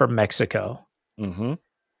from Mexico. Mm-hmm.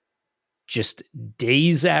 Just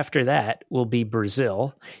days after that will be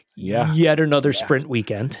Brazil. Yeah. Yet another sprint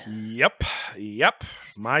weekend. Yep.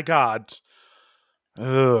 My God.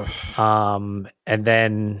 Ugh. And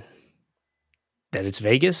then it's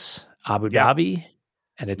Vegas, Abu Dhabi,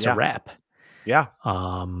 and it's a wrap. Yeah.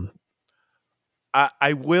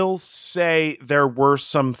 I will say there were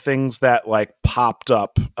some things that like popped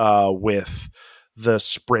up with the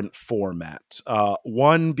sprint format.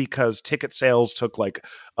 One, because ticket sales took like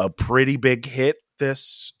a pretty big hit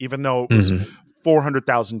even though it was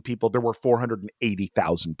 400,000 people, there were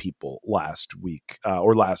 480,000 people last week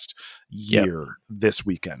or last year this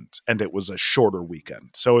weekend, and it was a shorter weekend.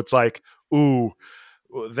 So it's like, ooh,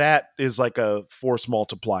 that is like a force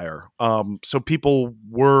multiplier. So people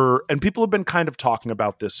have been kind of talking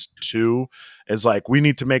about this too, is like, we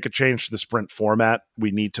need to make a change to the sprint format. We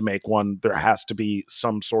need to make one. There has to be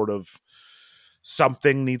some sort of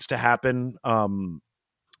something needs to happen.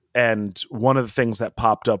 And one of the things that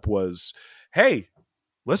popped up was, hey,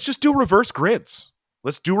 let's just do reverse grids.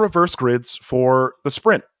 Let's do reverse grids for the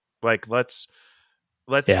sprint. Like let's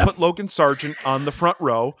put Logan Sargent on the front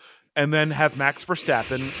row, and then have Max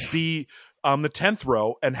Verstappen be on the 10th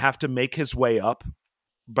row and have to make his way up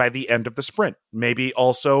by the end of the sprint. Maybe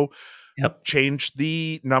also change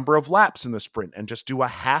the number of laps in the sprint and just do a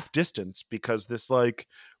half distance, because this like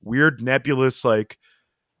weird nebulous, like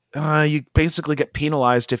you basically get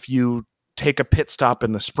penalized if you take a pit stop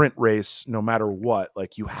in the sprint race, no matter what.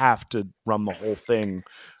 Like you have to run the whole thing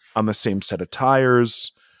on the same set of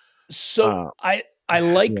tires. So I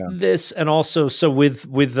like this, and also so with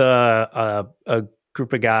a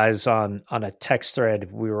group of guys on a text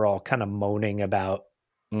thread, we were all kind of moaning about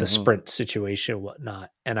the sprint situation and whatnot.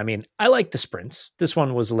 And I mean, I like the sprints. This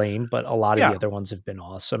one was lame, but a lot of the other ones have been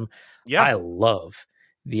awesome. Yeah. I love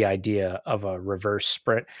the idea of a reverse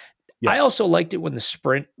sprint. Yes. I also liked it when the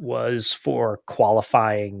sprint was for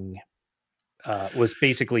qualifying, was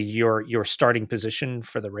basically your starting position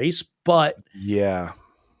for the race. But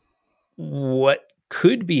what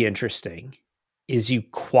could be interesting is you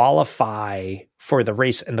qualify for the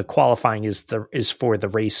race, and the qualifying is for the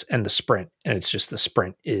race and the sprint, and it's just the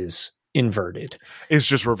sprint is inverted. It's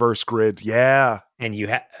just reverse grid, and you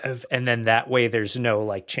have, and then that way there's no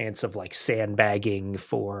like chance of like sandbagging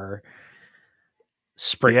for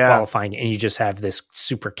sprint qualifying, and you just have this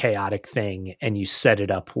super chaotic thing, and you set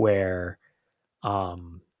it up where,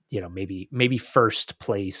 maybe first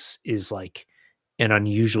place is like an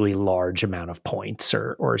unusually large amount of points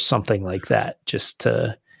or something like that, just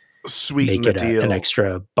to sweeten the deal, an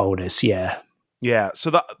extra bonus. Yeah.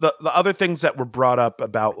 So the other things that were brought up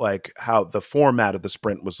about like how the format of the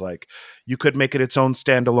sprint was like, you could make it its own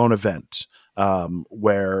standalone event,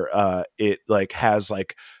 where it like has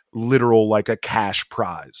like literal like a cash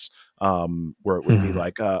prize, where it would be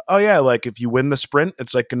like, like if you win the sprint,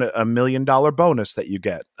 it's like $1 million bonus that you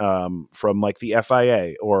get from like the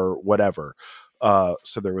FIA or whatever.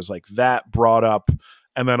 So there was like that brought up,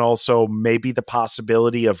 and then also maybe the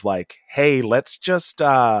possibility of like, hey, let's get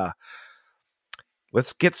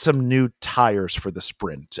some new tires for the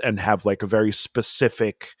sprint and have like a very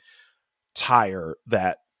specific tire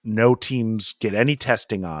that no teams get any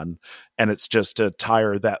testing on. And it's just a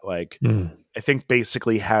tire that like, I think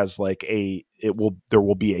basically has like there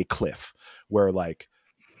will be a cliff where like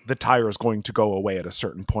the tire is going to go away at a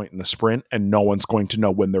certain point in the sprint, and no one's going to know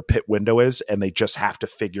when their pit window is, and they just have to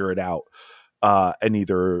figure it out and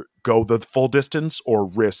either go the full distance or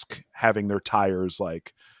risk having their tires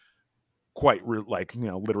like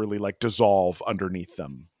literally like dissolve underneath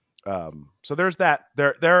them. So there's that.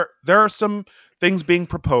 There are some things being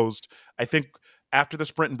proposed. I think after the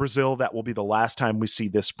sprint in Brazil, that will be the last time we see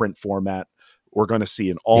this sprint format. We're going to see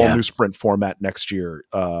an all new sprint format next year,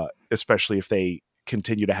 especially if they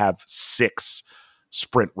continue to have 6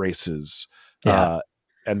 sprint races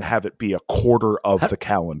and have it be a quarter of the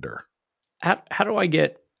calendar. How do I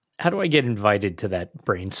get I get invited to that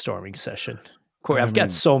brainstorming session? Corey, I've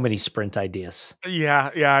got so many sprint ideas. Yeah,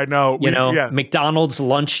 I know. McDonald's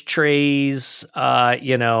lunch trays,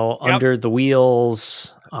 under the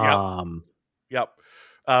wheels. Yep.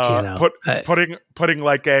 Putting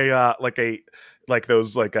like those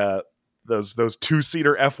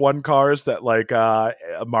 2-seater F1 cars that like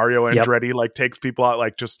Mario Andretti like takes people out,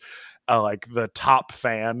 like just like the top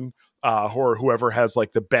fan or whoever has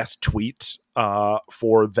like the best tweet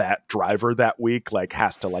for that driver that week, like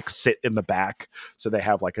has to like sit in the back so they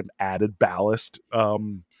have like an added ballast, or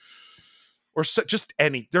just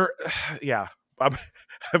any there. Yeah, I'm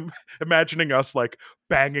imagining us like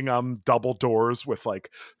banging on double doors with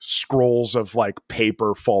like scrolls of like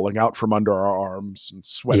paper falling out from under our arms and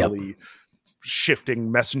sweatily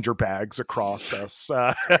shifting messenger bags across us,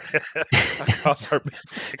 across our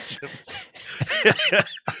midsections,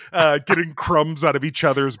 getting crumbs out of each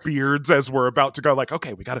other's beards as we're about to go. Like,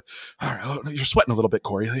 okay, we got to. All right, you're sweating a little bit,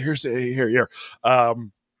 Corey. Here.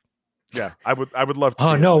 Yeah, I would love to.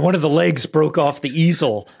 Oh no, one of the legs broke off the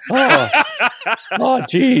easel. Oh,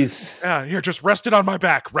 jeez. Yeah, here, just rest it on my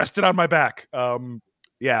back.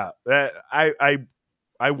 Yeah, I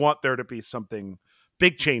want there to be something,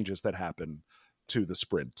 big changes that happen to the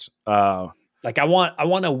sprint. Like I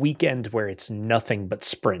want a weekend where it's nothing but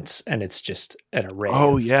sprints and it's just an array.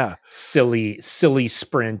 Oh yeah, silly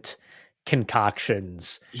sprint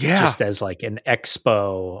concoctions. Yeah, just as like an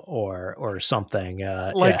expo or something.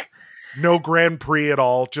 No Grand Prix at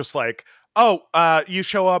all. Just like, you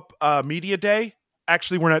show up media day.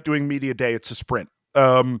 Actually, we're not doing media day. It's a sprint.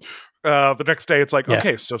 The next day it's like,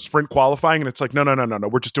 okay, so sprint qualifying, and it's like, no,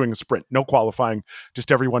 we're just doing a sprint, no qualifying,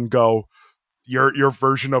 just everyone go. Your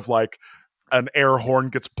version of like an air horn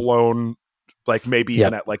gets blown, like maybe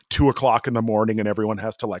even at like 2:00 in the morning, and everyone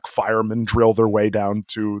has to like fireman drill their way down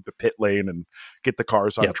to the pit lane and get the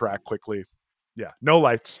cars on track quickly. Yeah, no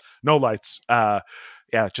lights.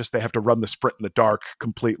 Just they have to run the sprint in the dark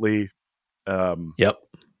completely. Yeah,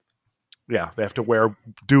 they have to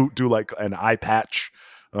do like an eye patch.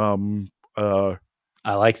 I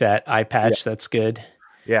like that eye patch. That's good.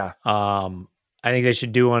 Yeah. I think they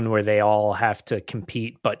should do one where they all have to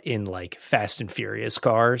compete, but in like Fast and Furious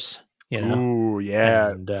cars. Ooh, yeah.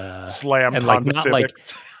 And slam and Honda not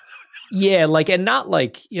Civics.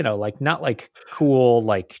 not like cool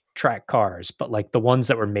like track cars, but like the ones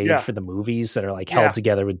that were made for the movies that are like held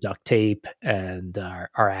together with duct tape and are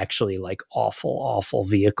actually like awful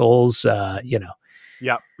vehicles. Yep.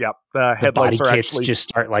 The body kits just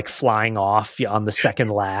start like flying off on the second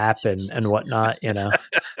lap and whatnot. Yeah.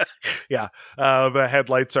 The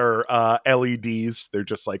headlights are LEDs. They're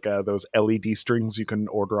just like those LED strings you can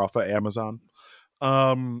order off of Amazon.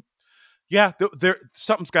 Yeah,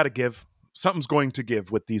 something's got to give. Something's going to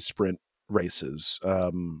give with these sprint races.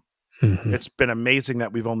 It's been amazing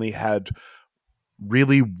that we've only had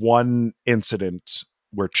really one incident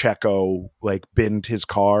where Checo like binned his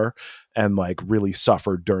car and like really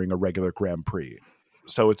suffered during a regular Grand Prix.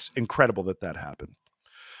 So it's incredible that happened.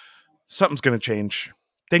 Something's going to change.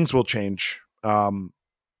 Things will change.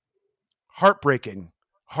 Heartbreaking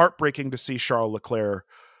to see Charles Leclerc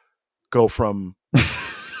go from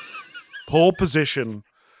pole position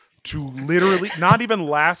to literally not even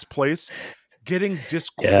last place, getting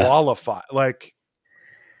disqualified.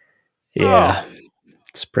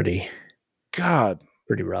 It's pretty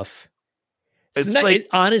rough.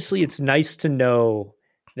 Honestly, it's nice to know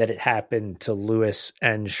that it happened to Lewis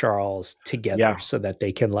and Charles together so that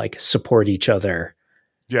they can like support each other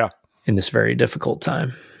in this very difficult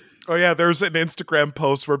time. Oh yeah, there's an Instagram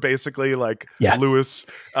post where basically like Lewis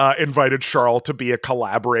invited Charles to be a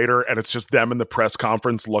collaborator, and it's just them in the press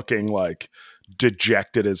conference looking like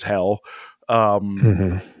dejected as hell.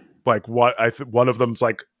 Like one of them's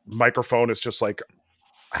like microphone is just like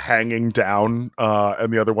hanging down,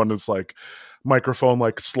 and the other one is like microphone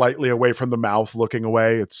like slightly away from the mouth looking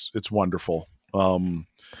away. It's wonderful. Because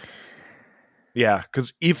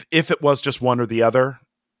if it was just one or the other,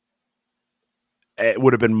 it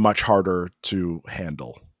would have been much harder to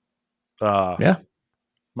handle. My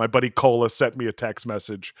buddy Cola sent me a text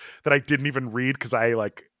message that I didn't even read because I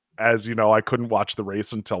like, as you know, I couldn't watch the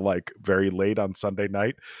race until like very late on Sunday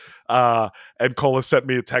night. And Cola sent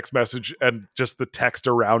me a text message, and just the text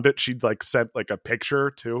around it, she'd like sent like a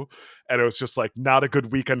picture too. And it was just like, not a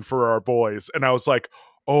good weekend for our boys. And I was like,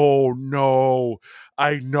 oh no,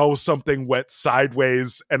 I know something went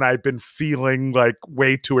sideways and I've been feeling like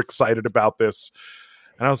way too excited about this.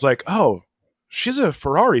 And I was like, oh, she's a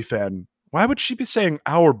Ferrari fan. Why would she be saying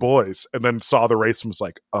our boys? And then saw the race and was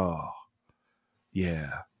like, oh,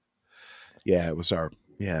 yeah. Yeah, it was our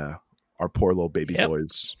poor little baby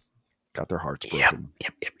boys. got their hearts broken.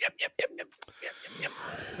 Yep.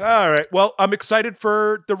 All right. Well, I'm excited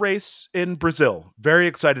for the race in Brazil. Very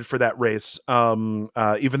excited for that race.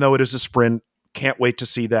 Even though it is a sprint, can't wait to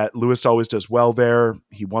see that. Lewis always does well there.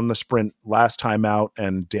 He won the sprint last time out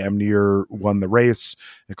and damn near won the race,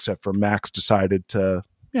 except for Max decided to,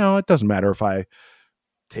 it doesn't matter if I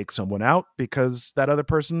take someone out because that other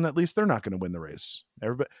person, at least they're not going to win the race.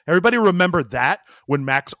 Everybody remember that when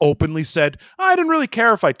Max openly said, I didn't really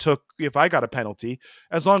care if I got a penalty,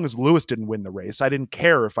 as long as Lewis didn't win the race. I didn't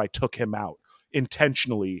care if I took him out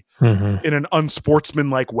intentionally in an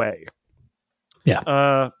unsportsmanlike way.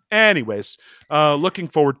 Yeah. Anyways, looking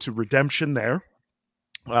forward to redemption there.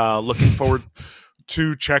 Looking forward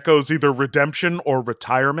to Checo's either redemption or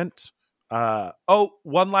retirement.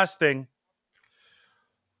 One last thing.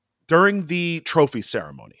 During the trophy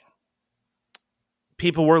ceremony,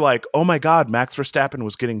 people were like, oh my God, Max Verstappen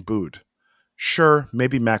was getting booed. Sure,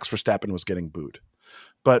 maybe Max Verstappen was getting booed.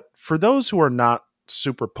 But for those who are not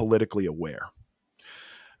super politically aware,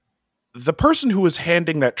 the person who is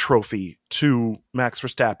handing that trophy to Max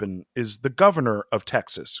Verstappen is the governor of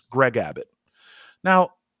Texas, Greg Abbott.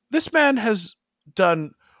 Now, this man has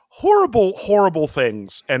done horrible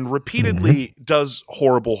things and repeatedly does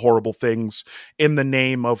horrible things in the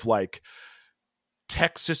name of like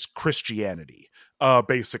Texas Christianity,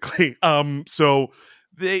 basically. So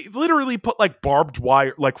they literally put like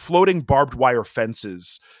floating barbed wire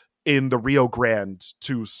fences in the Rio Grande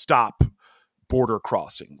to stop border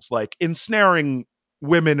crossings, like ensnaring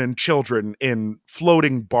women and children in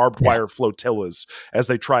floating barbed wire flotillas as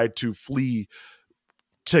they tried to flee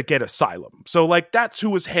to get asylum. So like that's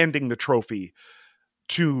who was handing the trophy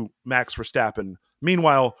to Max Verstappen.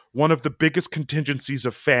 Meanwhile, one of the biggest contingencies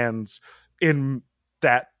of fans in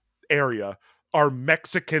that area are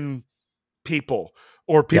Mexican people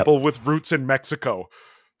or people with roots in Mexico.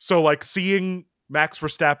 So like seeing Max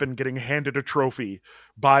Verstappen getting handed a trophy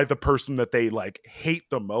by the person that they like hate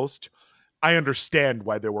the most, I understand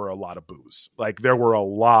why there were a lot of boos. Like there were a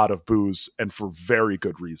lot of boos and for very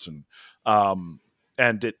good reason.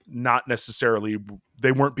 And it not necessarily,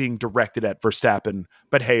 they weren't being directed at Verstappen,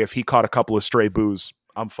 but hey, if he caught a couple of stray boos,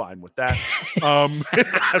 I'm fine with that. I'm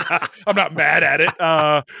not mad at it.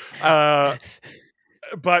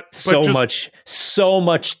 But so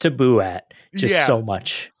much to boo at.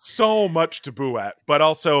 So much to boo at, but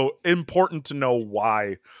also important to know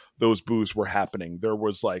why those boos were happening. There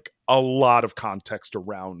was like a lot of context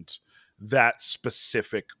around that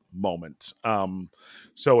specific moment.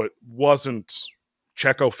 So it wasn't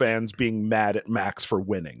Checo fans being mad at Max for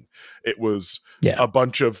winning. It was a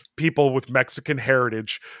bunch of people with Mexican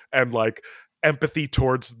heritage and like empathy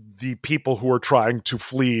towards the people who are trying to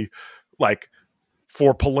flee like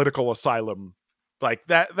for political asylum. Like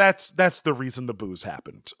that's the reason the boos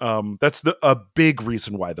happened. That's a big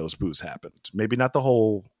reason why those boos happened. Maybe not the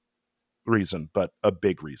whole reason, but a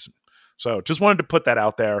big reason. So just wanted to put that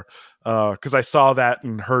out there because I saw that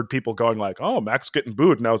and heard people going like, oh, Max getting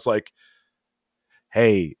booed. And I was like,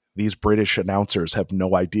 hey, these British announcers have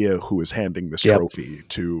no idea who is handing this trophy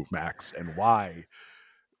to Max and why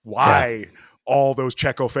all those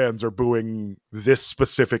Checo fans are booing this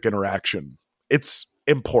specific interaction. It's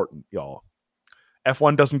important, y'all.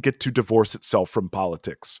 F1 doesn't get to divorce itself from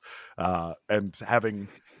politics, and having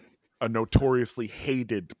a notoriously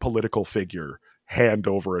hated political figure hand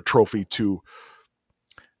over a trophy to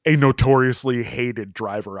a notoriously hated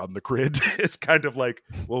driver on the grid is kind of like,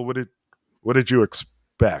 well, what did you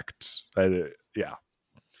expect? Yeah.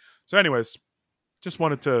 So anyways, just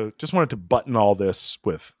wanted to button all this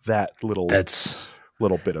with that little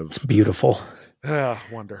bit of, it's beautiful.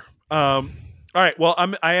 Wonder. All right. Well,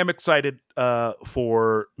 I am excited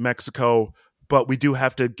for Mexico, but we do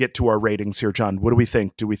have to get to our ratings here, John. What do we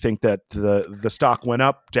think? Do we think that the stock went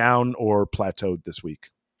up, down, or plateaued this week?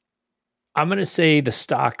 I'm going to say the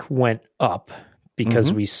stock went up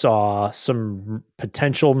because we saw some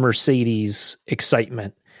potential Mercedes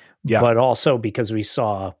excitement, but also because we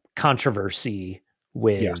saw controversy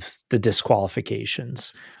with the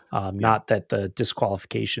disqualifications. Not that the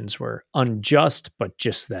disqualifications were unjust, but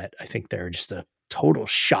just that I think they're just a total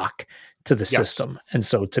shock to the system. And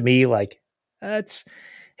so to me, like, that's,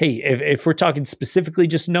 hey, if we're talking specifically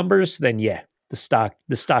just numbers, then the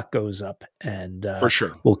stock goes up and for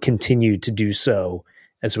sure will continue to do so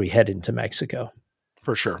as we head into Mexico.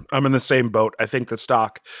 For sure. I'm in the same boat. I think the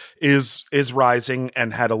stock is rising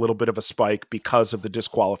and had a little bit of a spike because of the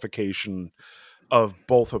disqualification of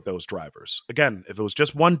both of those drivers. Again, if it was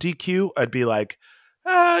just one DQ, I'd be like,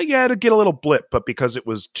 it'd get a little blip. But because it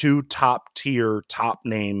was two top tier, top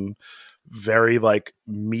name, very like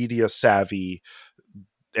media savvy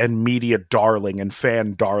media darling and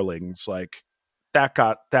fan darlings, like that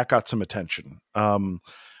got some attention.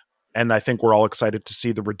 And I think we're all excited to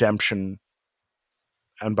see the redemption.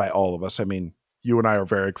 And by all of us, I mean, you and I are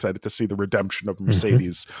very excited to see the redemption of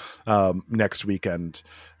Mercedes next weekend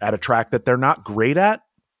at a track that they're not great at,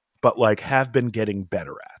 but like have been getting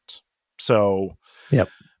better at. So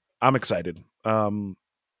I'm excited.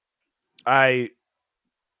 I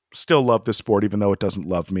still love this sport, even though it doesn't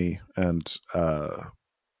love me. And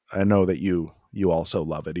I know that you also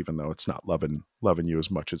love it, even though it's not loving you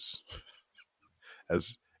as much as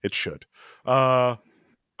it should. All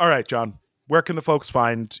right, John, where can the folks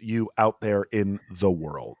find you out there in the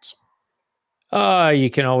world? You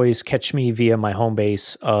can always catch me via my home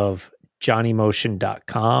base of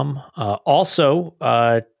johnnymotion.com.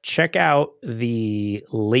 Also, check out the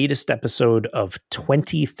latest episode of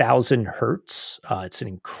 20,000 Hertz. It's an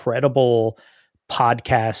incredible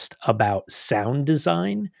podcast about sound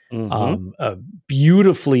design. A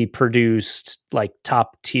beautifully produced, like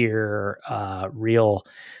top tier, real,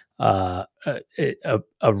 a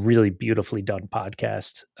really beautifully done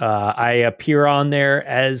podcast. I appear on there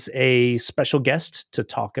as a special guest to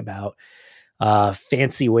talk about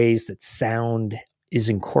fancy ways that sound is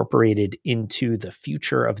incorporated into the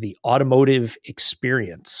future of the automotive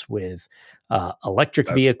experience with electric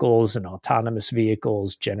vehicles and autonomous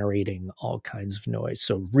vehicles generating all kinds of noise.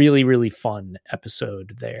 So really, really fun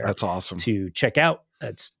episode there. That's awesome to check out.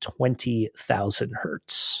 That's 20,000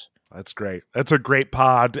 Hertz. That's great. That's a great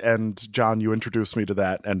pod. And John, you introduced me to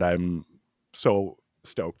that, and I'm so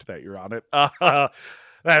stoked that you're on it.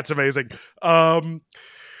 That's amazing.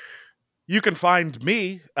 You can find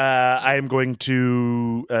me. I am going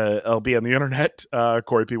to, I'll be on the internet,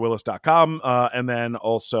 CoreyPWillis.com, and then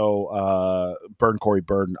also Burn Corey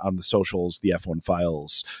Burn on the socials, the F1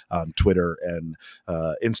 Files on Twitter and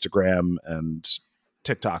Instagram and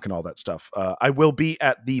TikTok and all that stuff. I will be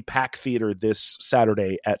at the Pack Theater this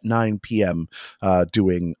Saturday at 9 p.m.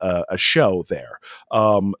 Doing a show there.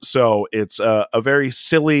 So it's a very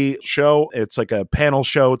silly show. It's like a panel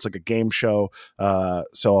show. It's like a game show.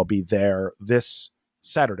 So I'll be there this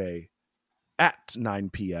Saturday at 9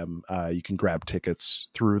 p.m. You can grab tickets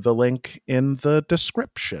through the link in the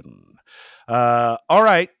description. All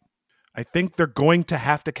right. I think they're going to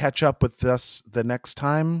have to catch up with us the next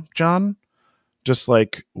time, John. Just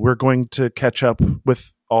like we're going to catch up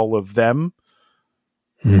with all of them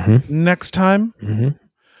next time on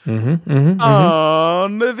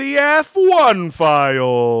the F1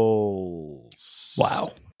 Files. Wow.